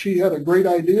about it, she had a great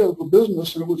idea of a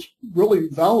business and it was really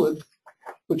valid,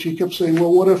 but she kept saying,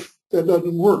 well, what if that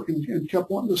doesn't work, and kept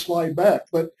wanting to slide back.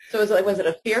 But so was it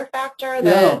a fear factor?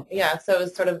 Yeah. So it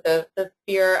was sort of the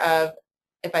fear of,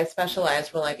 if I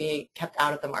specialize, will I be kept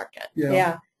out of the market?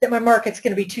 Yeah, that my market's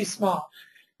going to be too small.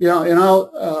 Yeah,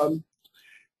 and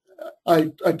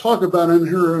I talk about in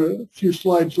here a few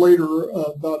slides later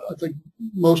about, I think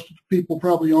most people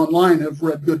probably online have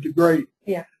read Good to Great.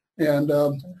 Yeah. And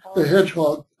the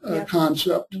hedgehog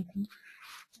concept. Mm-hmm.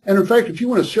 And in fact, if you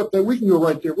want to ship that, we can go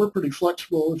right there. We're pretty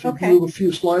flexible. If you move a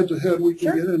few slides ahead, we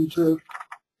can get into.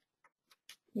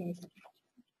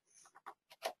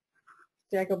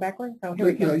 Did I go backward? Oh, here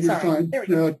we go. No, you're fine. There we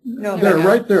go.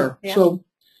 Right there. Yeah. So,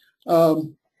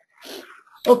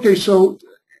 okay, so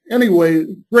anyway,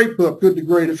 great book, Good to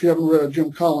Great, if you haven't read it,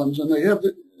 Jim Collins. And they have,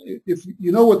 if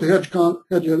you know what the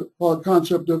hedgehog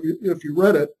concept of, if you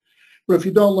read it, but if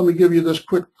you don't, let me give you this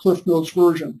quick Cliff Notes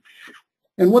version.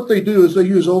 And what they do is they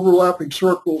use overlapping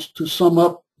circles to sum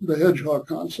up the hedgehog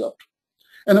concept.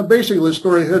 And basically the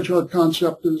story of the hedgehog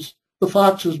concept is the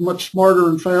fox is much smarter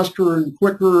and faster and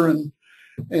quicker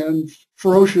and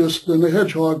ferocious than the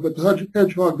hedgehog, but the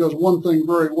hedgehog does one thing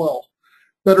very well,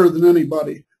 better than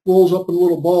anybody. Rolls up in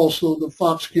little balls so the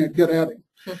fox can't get at him.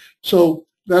 So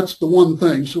that's the one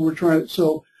thing. So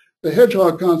so the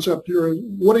hedgehog concept here is,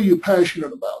 what are you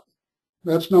passionate about?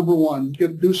 That's number one.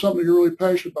 Do something you're really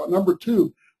passionate about. Number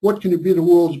two, what can you be the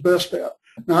world's best at?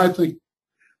 Now, I think,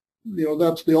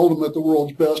 that's the ultimate, the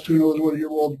world's best. Who knows whether you're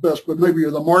the world's best, but maybe you're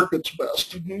the market's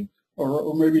best, mm-hmm.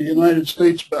 or maybe the United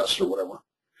States best or whatever.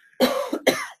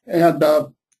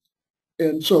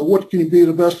 And so what can you be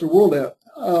the best in the world at?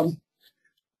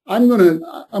 I'm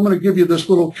gonna give you this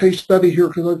little case study here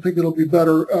because I think it'll be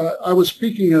better. I was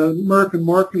speaking at an American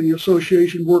Marketing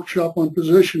Association workshop on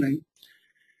positioning.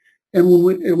 And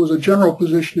it was a general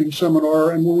positioning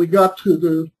seminar, and when we got to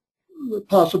the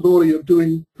possibility of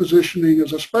doing positioning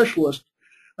as a specialist,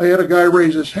 I had a guy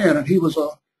raise his hand, and he was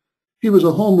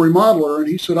a home remodeler, and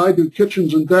he said, I do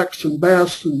kitchens and decks and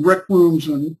baths and rec rooms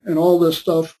and all this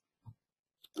stuff.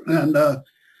 And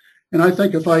I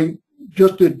think if I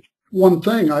just did one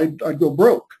thing, I'd go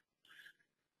broke.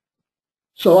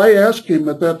 So I asked him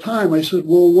at that time, I said,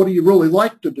 well, what do you really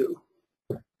like to do?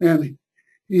 And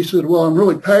he said, well, I'm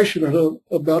really passionate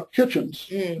about kitchens.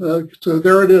 So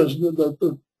there it is,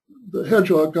 the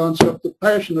hedgehog concept, the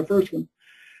passion, the first one.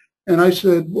 And I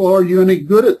said, well, are you any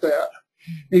good at that?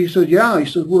 And he said, yeah. He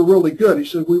said, we're really good. He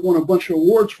said, we won a bunch of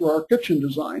awards for our kitchen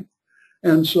design.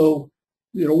 And so,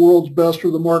 world's best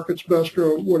or the market's best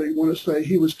or what do you want to say,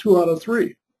 he was 2 out of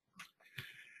 3.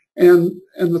 And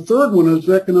the third one is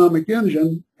the economic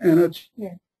engine, and it's,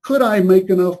 could I make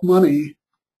enough money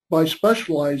by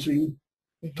specializing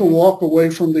to walk away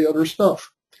from the other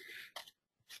stuff?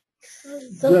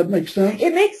 Does that make sense?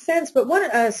 It makes sense, but one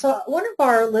of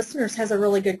our listeners has a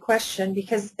really good question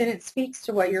and it speaks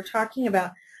to what you're talking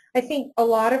about. I think a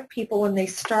lot of people, when they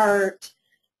start,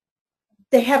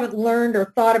 they haven't learned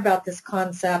or thought about this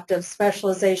concept of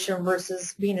specialization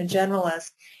versus being a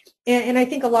generalist. And I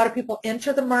think a lot of people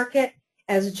enter the market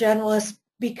as generalists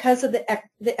because of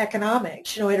the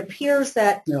economics. It appears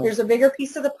that there's a bigger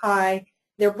piece of the pie.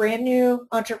 They're brand new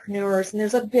entrepreneurs, and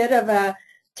there's a bit of a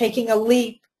taking a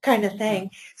leap kind of thing.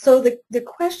 So the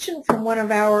question from one of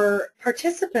our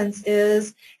participants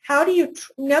is, how do you,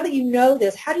 now that you know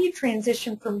this, how do you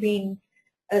transition from being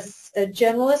a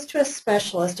generalist to a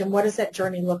specialist, and what does that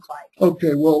journey look like?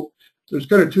 Okay, well, there's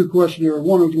kind of two questions here.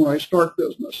 One is when I start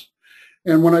business.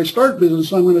 And when I start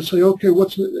business, I'm going to say, okay,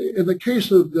 in the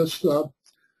case of this home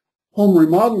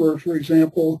remodeler, for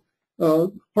example,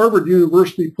 Harvard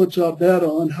University puts out data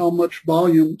on how much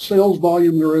sales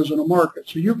volume there is in a market.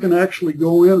 So you can actually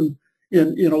go in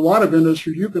a lot of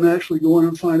industries, you can actually go in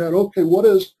and find out, okay, what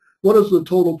is the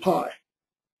total pie?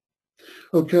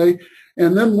 Okay,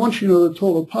 and then once you know the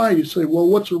total pie, you say, well,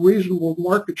 what's a reasonable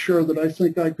market share that I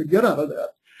think I could get out of that?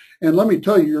 And let me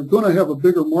tell you, you're going to have a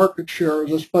bigger market share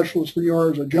as a specialist than you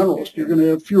are as a generalist. You're going to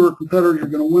have fewer competitors. You're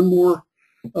going to win more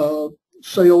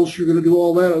sales. You're going to do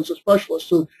all that as a specialist.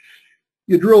 So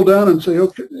you drill down and say,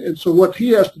 okay, and so what he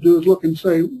has to do is look and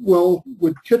say, well,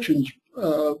 would kitchens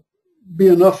be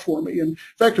enough for me? And in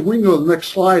fact, if we can go to the next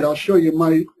slide, I'll show you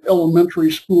my elementary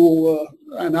school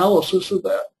analysis of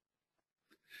that.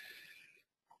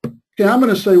 Okay, I'm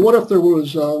going to say, what if there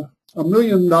was $1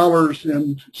 million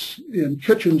in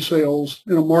kitchen sales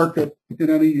in a market in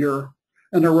any year,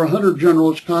 and there were 100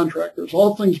 generalist contractors,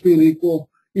 all things being equal,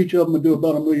 each of them would do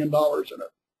about $1 million in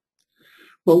it.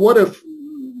 But what if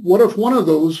one of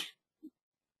those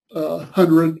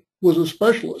 100 was a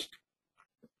specialist?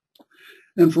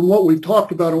 And from what we've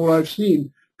talked about and what I've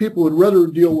seen, people would rather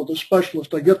deal with a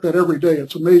specialist. I get that every day.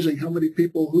 It's amazing how many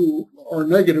people who are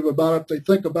negative about it, they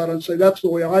think about it and say, that's the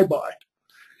way I buy.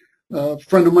 A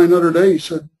friend of mine the other day, he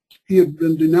said he had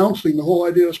been denouncing the whole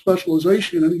idea of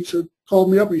specialization, and he said,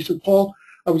 called me up and he said, Paul,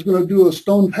 I was going to do a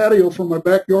stone patio for my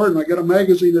backyard, and I got a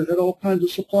magazine that had all kinds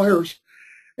of suppliers.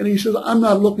 And he says, I'm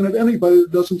not looking at anybody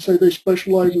that doesn't say they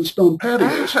specialize in stone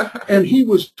patios. And he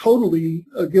was totally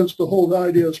against the whole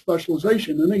idea of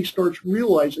specialization. And then he starts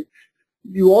realizing,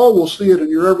 you all will see it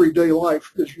in your everyday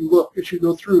life as you look, as you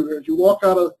go through there. As you walk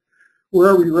out of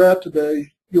wherever you're at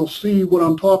today, you'll see what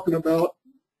I'm talking about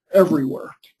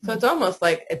everywhere. So it's almost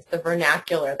like it's the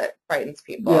vernacular that frightens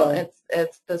people. Yeah.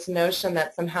 It's this notion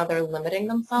that somehow they're limiting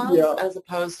themselves as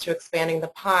opposed to expanding the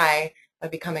pie by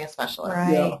becoming a specialist.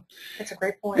 Right. Yeah. That's a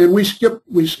great point. And we skipped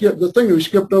the thing we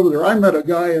skipped over there. I met a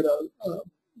guy at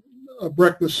a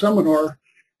breakfast seminar,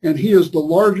 and he is the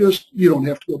largest. You don't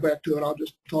have to go back to it. I'll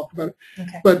just talk about it.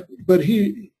 Okay. But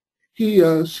he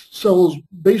sells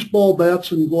baseball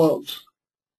bats and gloves.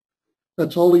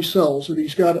 That's all he sells, and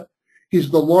he's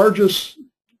the largest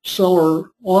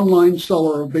online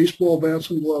seller of baseball bats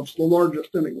and gloves, the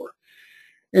largest anywhere.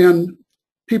 And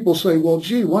people say, well,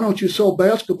 gee, why don't you sell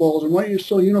basketballs and why don't you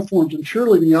sell uniforms and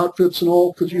cheerleading outfits and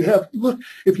all? Because look,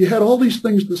 if you had all these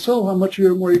things to sell, how much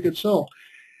more you could sell?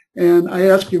 And I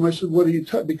asked him, I said, what do you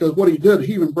because what he did,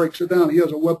 he even breaks it down. He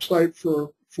has a website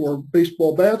for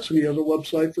baseball bats, and he has a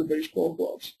website for baseball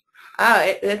gloves.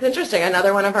 It's interesting.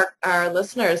 Another one of our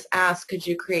listeners asked, could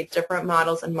you create different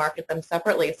models and market them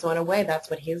separately? So in a way, that's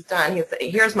what he's done.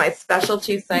 Here's my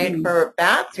specialty site for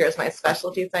bats. Here's my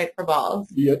specialty site for balls.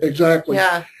 Yeah, exactly.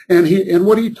 Yeah. And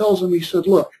what he tells them, he said,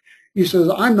 look, he says,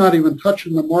 I'm not even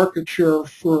touching the market share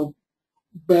for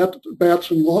bats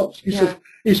and gloves. He says,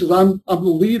 I'm the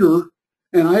leader,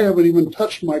 and I haven't even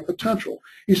touched my potential.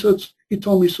 He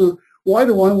told me, so why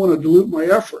do I want to dilute my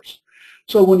efforts?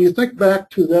 So when you think back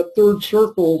to that third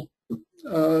circle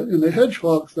in the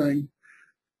hedgehog thing,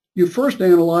 you first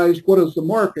analyze what is the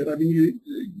market. I mean,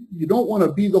 you don't want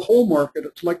to be the whole market.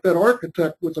 It's like that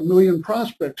architect with 1 million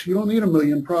prospects. You don't need 1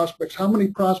 million prospects. How many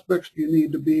prospects do you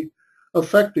need to be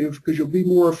effective? Because you'll be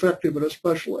more effective as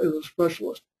a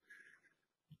specialist.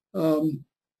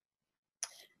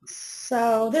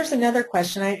 So there's another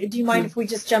question. Do you mind if we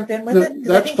just jump in with it?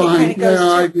 That's fine.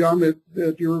 I'm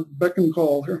at your beck and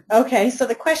call here. Okay, so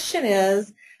the question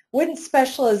is, wouldn't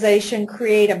specialization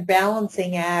create a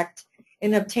balancing act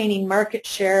in obtaining market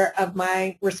share of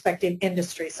my respective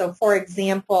industry? So for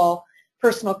example,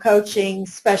 personal coaching,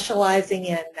 specializing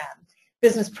in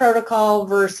business protocol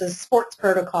versus sports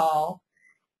protocol,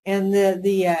 and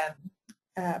the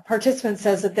participant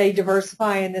says that they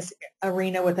diversify in this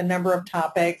arena with a number of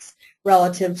topics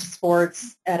relative to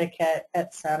sports, etiquette,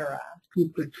 etc.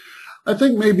 I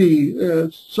think maybe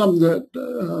something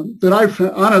that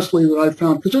I've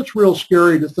found, because it's real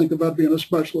scary to think about being a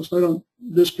specialist. I don't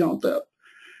discount that,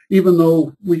 even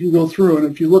though we can go through,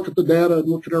 and if you look at the data and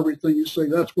look at everything, you say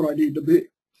that's what I need to be.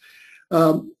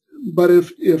 But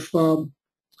if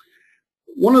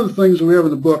one of the things that we have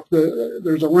in the book,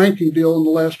 there's a ranking deal in the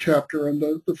last chapter, and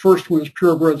the first one is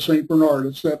purebred St. Bernard.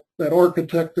 It's that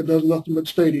architect that does nothing but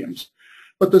stadiums.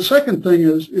 But the second thing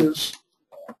is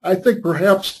I think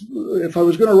perhaps if I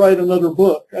was going to write another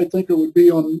book, I think it would be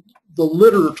on the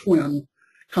litter twin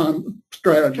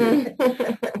strategy.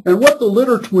 And what the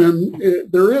litter twin,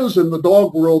 there is in the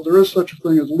dog world, there is such a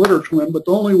thing as litter twin, but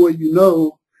the only way you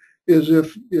know is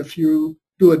if you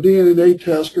do a DNA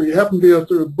test or you happen to be out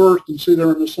there at birth and see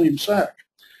they're in the same sack.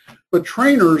 But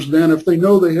trainers then, if they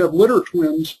know they have litter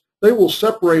twins, they will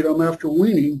separate them after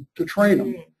weaning to train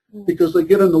them because they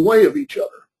get in the way of each other.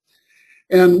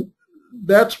 And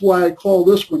that's why I call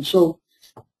this one. So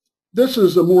this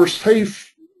is a more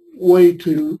safe way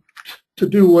to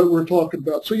do what we're talking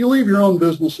about. So you leave your own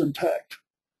business intact.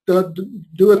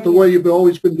 Do it the way you've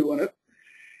always been doing it.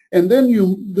 And then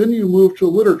you move to a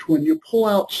litter twin. You pull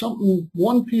out something,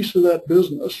 one piece of that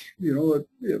business, you know,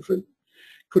 if it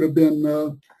could have been,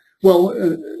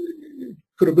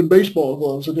 could have been baseball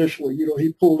gloves initially. You know,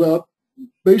 he pulled out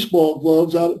baseball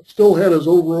gloves out, still had his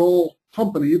overall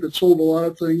company that sold a lot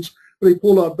of things, but he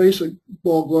pulled out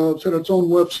baseball gloves, had its own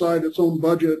website, its own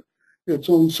budget, its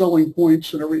own selling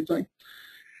points and everything.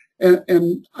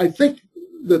 And I think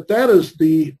that is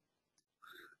the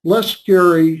less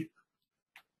scary,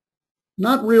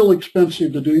 not real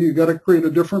expensive to do. You got to create a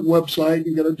different website,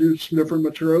 you got to do some different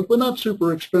materials, but not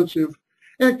super expensive.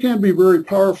 And it can be very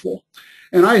powerful.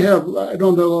 And I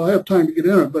don't know, I'll have time to get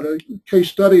in it, but a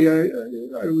case study I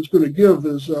was going to give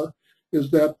is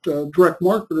that direct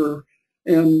marketer,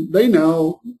 and they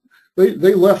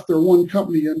left their one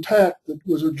company intact that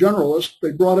was a generalist.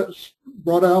 They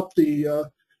brought out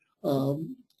the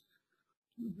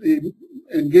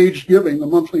engaged giving, the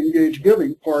monthly engaged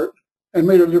giving part, and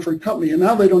made a different company. And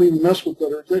now they don't even mess with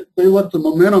it. They let the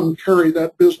momentum carry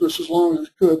that business as long as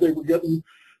it could. They were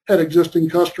had existing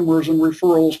customers and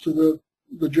referrals to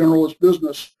the generalist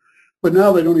business, but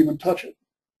now they don't even touch it.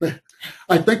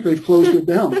 I think they've closed it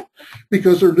down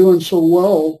because they're doing so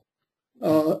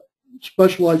well,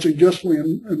 specializing just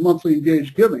in monthly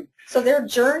engaged giving. So their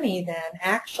journey then,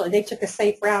 actually, they took a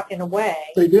safe route in a way.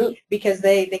 They did. Because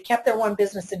they kept their one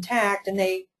business intact, and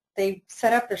they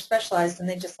set up their specialized, and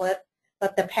they just let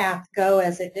the path go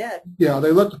as it did. Yeah,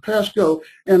 they let the path go.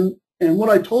 And what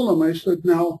I told them, I said,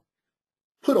 now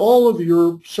put all of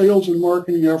your sales and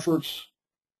marketing efforts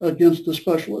against the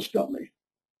specialist company,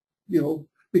 you know,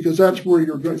 because that's where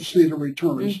you're going to see the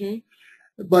returns.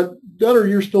 Mm-hmm. But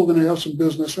you're still going to have some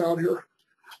business out here.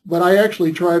 But I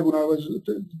actually tried when I was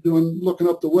looking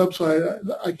up the website.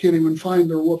 I can't even find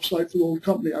their website for the old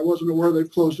company. I wasn't aware they've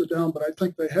closed it down, but I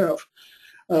think they have.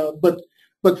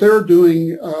 But they're doing,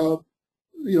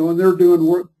 you know, and they're doing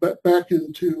work back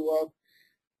into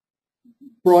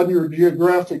broaden your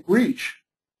geographic reach.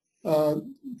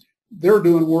 They're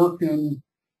doing work in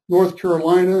North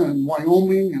Carolina and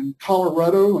Wyoming and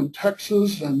Colorado and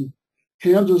Texas and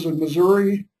Kansas and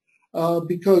Missouri,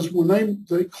 because when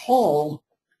they call,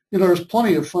 you know, there's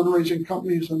plenty of fundraising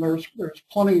companies and there's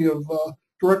plenty of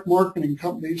direct marketing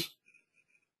companies,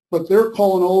 but they're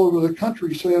calling all over the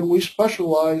country saying we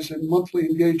specialize in monthly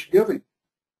engaged giving,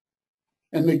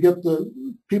 and they get the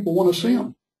people want to see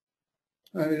them.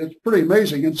 I mean, it's pretty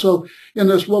amazing. And so in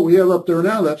this, what we have up there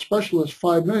now, that specialist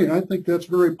 $5 million, I think that's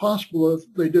very possible if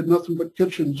they did nothing but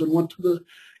kitchens and went to the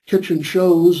kitchen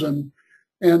shows and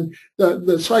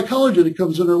the psychology that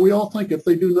comes in there, we all think if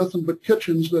they do nothing but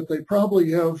kitchens that they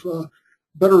probably have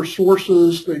better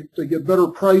sources, they get better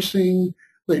pricing,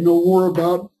 they know more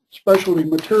about specialty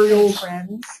materials.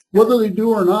 Trends. Whether they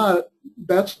do or not,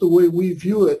 that's the way we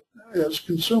view it as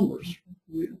consumers.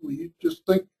 We just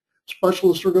think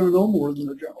specialists are going to know more than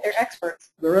the generalists. They're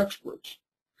experts. They're experts.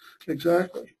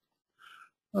 Exactly.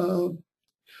 So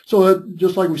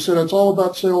just like we said, it's all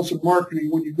about sales and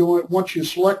marketing. When you go, once you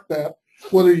select that,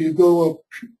 whether you go a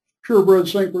purebred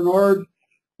St. Bernard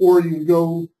or you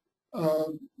go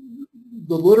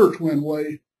the litter twin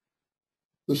way,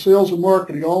 the sales and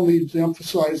marketing all needs to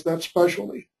emphasize that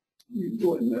specialty. You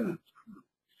go in there.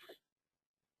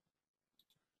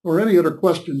 Or any other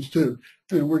questions too.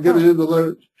 And we're getting into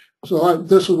the, so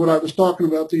this is what I was talking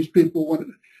about, these people.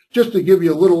 Just to give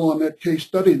you a little on that case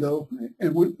study though,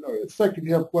 and if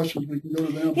you have questions, we can go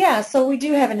to them. Yeah, so we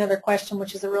do have another question,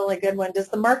 which is a really good one. Does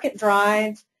the market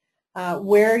drive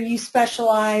where you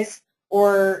specialize,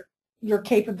 or your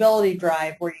capability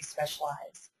drive where you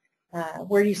specialize?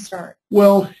 Where do you start?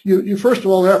 Well, you first of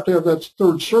all have to have that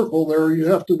third circle there.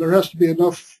 There has to be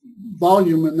enough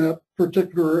volume in that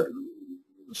particular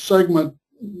segment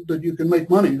that you can make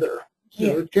money there. So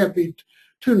yeah. It can't be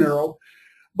too narrow.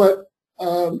 But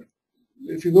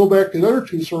if you go back to the other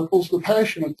two circles, the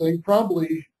passionate thing,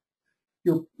 probably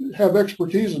you have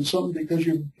expertise in something because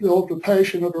you've developed a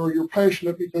passion, or you're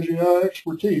passionate because you have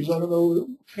expertise. I don't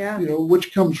know,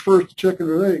 which comes first, the chicken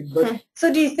or the egg. But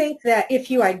so do you think that if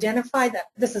you identify that,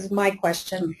 this is my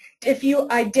question, if you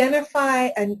identify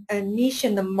a niche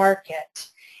in the market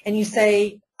and you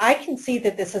say, I can see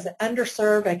that this is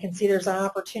underserved, I can see there's an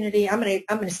opportunity, I'm going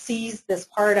to seize this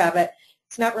part of it.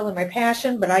 It's not really my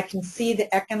passion, but I can see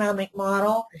the economic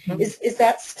model. Is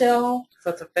that still?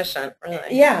 So it's efficient,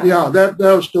 really. Yeah. Yeah, that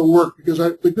would still work, because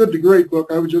the Good to Great book,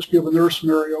 I was just given their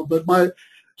scenario, but my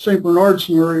St. Bernard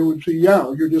scenario would be,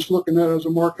 you're just looking at it as a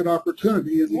market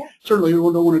opportunity, and certainly you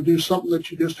don't want to do something that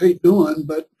you just hate doing,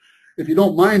 but if you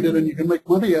don't mind it and you can make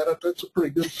money at it, that's a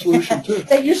pretty good solution too.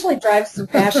 That usually drives some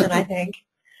passion, I think.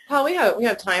 Paul, we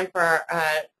have time for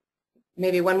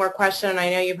maybe one more question. I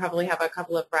know you probably have a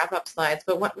couple of wrap-up slides,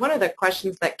 but one of the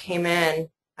questions that came in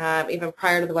even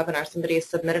prior to the webinar, somebody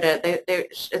submitted it.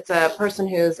 It's a person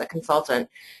who's a consultant,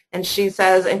 and she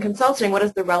says, in consulting, what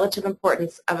is the relative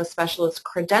importance of a specialist's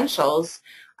credentials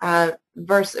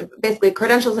versus basically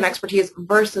credentials and expertise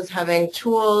versus having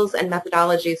tools and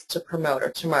methodologies to promote or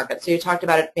to market? So you talked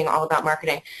about it being all about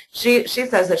marketing. She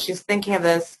says that she's thinking of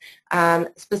this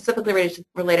specifically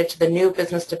related to the new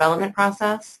business development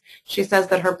process. She says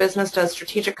that her business does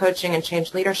strategic coaching and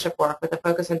change leadership work with a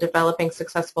focus on developing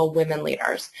successful women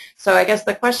leaders. So I guess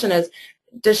the question is,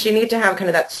 does she need to have kind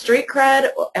of that street cred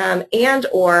and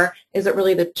or is it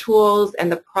really the tools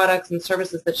and the products and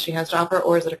services that she has to offer,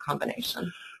 or is it a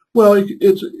combination? Well,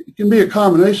 it can be a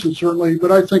combination, certainly,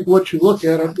 but I think what you look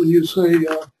at it when you say,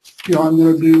 I'm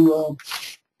going to do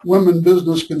women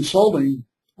business consulting,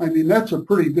 I mean, that's a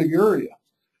pretty big area.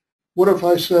 What if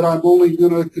I said I'm only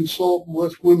going to consult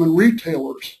with women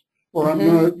retailers, or I'm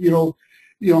going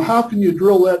to, how can you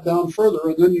drill that down further?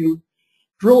 And then you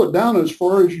drill it down as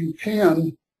far as you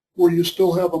can where you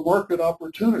still have a market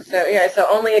opportunity. So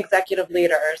only executive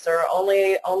leaders, or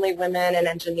only women in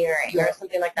engineering, or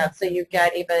something like that. So you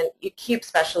keep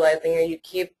specializing, or you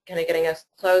keep kind of getting as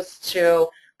close to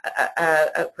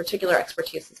a particular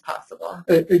expertise as possible.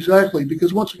 Exactly,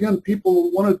 because once again,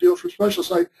 people want to deal for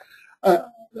specialists. I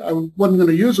wasn't going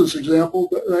to use this example,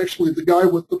 but actually the guy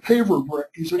with the paver brick,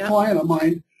 he's a client of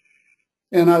mine,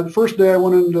 and the first day I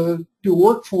went in to do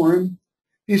work for him,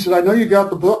 he said, I know you got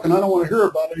the book, and I don't want to hear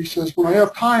about it. He says, when I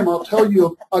have time, I'll tell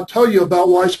you about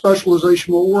why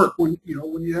specialization will work when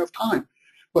you have time.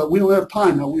 But we don't have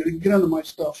time now. We get into my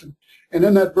stuff. And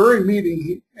in that very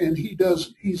meeting,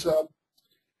 he's a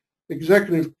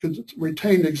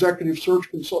retained executive search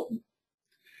consultant.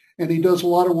 And he does a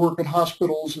lot of work at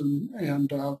hospitals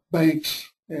and banks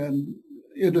and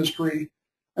industry,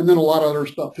 and then a lot of other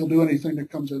stuff. He'll do anything that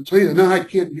comes in. So he said, no, I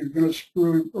kid, you're going to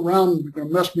screw around, you're going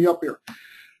to mess me up here.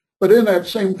 But in that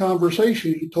same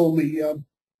conversation, he told me, I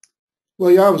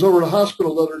was over at a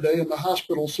hospital the other day, and the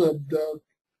hospital said, do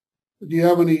you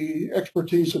have any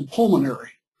expertise in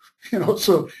pulmonary? And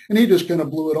he just kind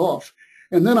of blew it off.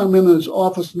 And then I'm in his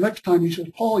office the next time. He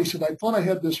said, Paul, he said, I thought I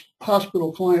had this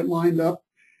hospital client lined up,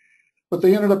 but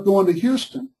they ended up going to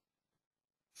Houston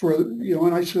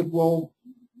and I said, well,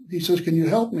 he says, can you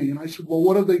help me? And I said, well,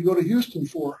 what did they go to Houston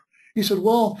for? He said,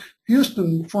 well,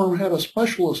 Houston firm had a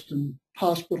specialist in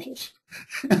hospitals.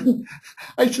 And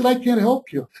I said, I can't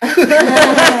help you.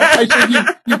 I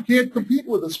said, you can't compete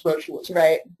with a specialist.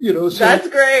 Right. So, that's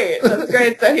great. That's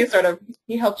great. So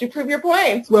he helped you prove your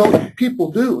point. Well,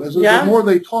 people do. The more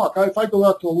they talk, if I go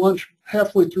out to lunch,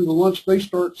 halfway through the lunch, they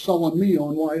start selling me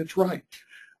on why it's right.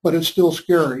 But it's still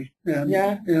scary.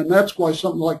 And that's why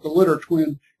something like the Litter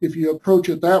Twin, if you approach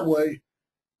it that way,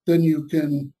 then you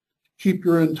can keep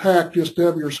your intact just to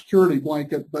have your security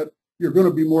blanket, but you're going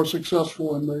to be more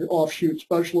successful in the offshoot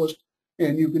specialist,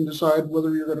 and you can decide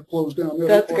whether you're going to close down the other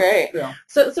That's part. Great. Yeah.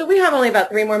 So we have only about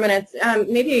 3 more minutes.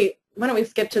 Maybe why don't we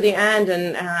skip to the end,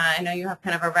 and I know you have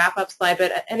kind of a wrap-up slide,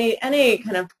 but any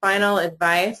kind of final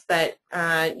advice that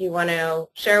you want to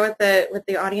share with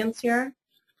the audience here?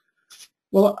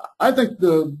 Well, I think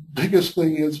the biggest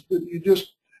thing is that you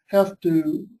just have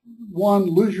to, one,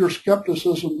 lose your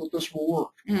skepticism that this will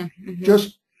work. Mm-hmm.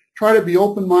 Just try to be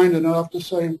open-minded enough to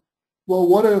say, well,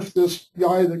 what if this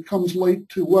guy that comes late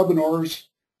to webinars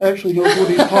actually knows what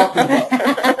he's talking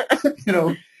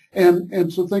about?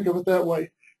 And so think of it that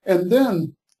way. And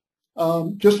then,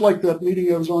 just like that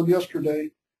meeting I was on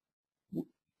yesterday, the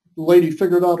lady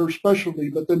figured out her specialty,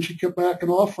 but then she kept backing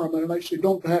off from it, and I said,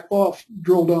 don't back off,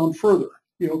 drill down further.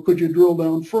 Could you drill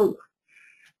down further?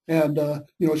 And,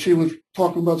 she was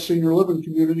talking about senior living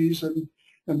communities, and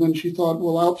then she thought,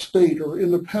 well, outstate or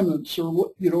independence or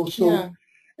what,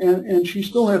 and she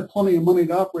still had plenty of money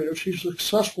to operate. If she's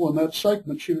successful in that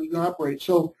segment, she was going to operate.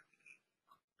 So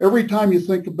every time you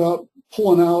think about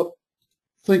pulling out,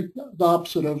 think the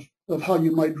opposite of how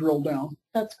you might drill down.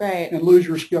 That's great. And lose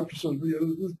your skepticism.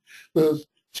 The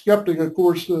skeptic, of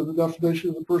course, the definition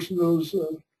of the person knows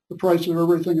the price of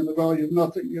everything and the value of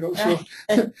nothing.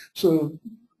 So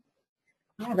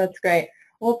Yeah, that's great.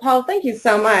 Well, Paul, thank you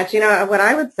so much. What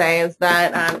I would say is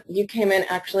that you came in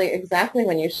actually exactly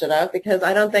when you should have, because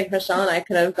I don't think Michelle and I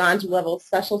could have gone to the level of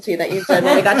specialty that you did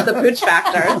when we got to the pooch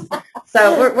factors.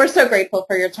 So we're so grateful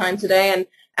for your time today. And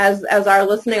as our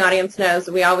listening audience knows,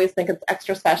 we always think it's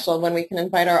extra special when we can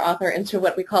invite our author into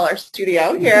what we call our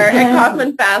studio here at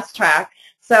Kauffman FastTrac.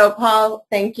 So, Paul,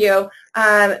 thank you.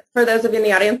 For those of you in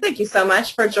the audience, thank you so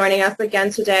much for joining us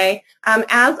again today.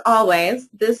 As always,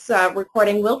 this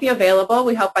recording will be available,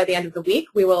 we hope, by the end of the week.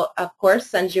 We will, of course,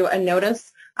 send you a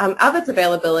notice of its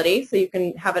availability so you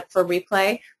can have it for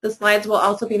replay. The slides will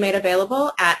also be made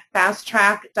available at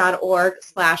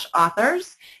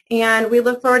fasttrac.org/authors. And we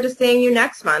look forward to seeing you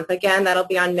next month. Again, that'll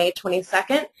be on May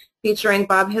 22nd. Featuring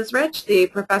Bob Hisrich, the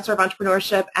Professor of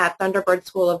Entrepreneurship at Thunderbird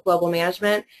School of Global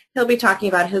Management. He'll be talking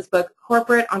about his book,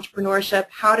 Corporate Entrepreneurship,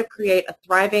 How to Create a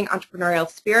Thriving Entrepreneurial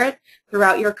Spirit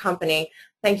Throughout Your Company.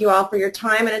 Thank you all for your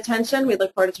time and attention. We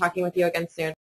look forward to talking with you again soon.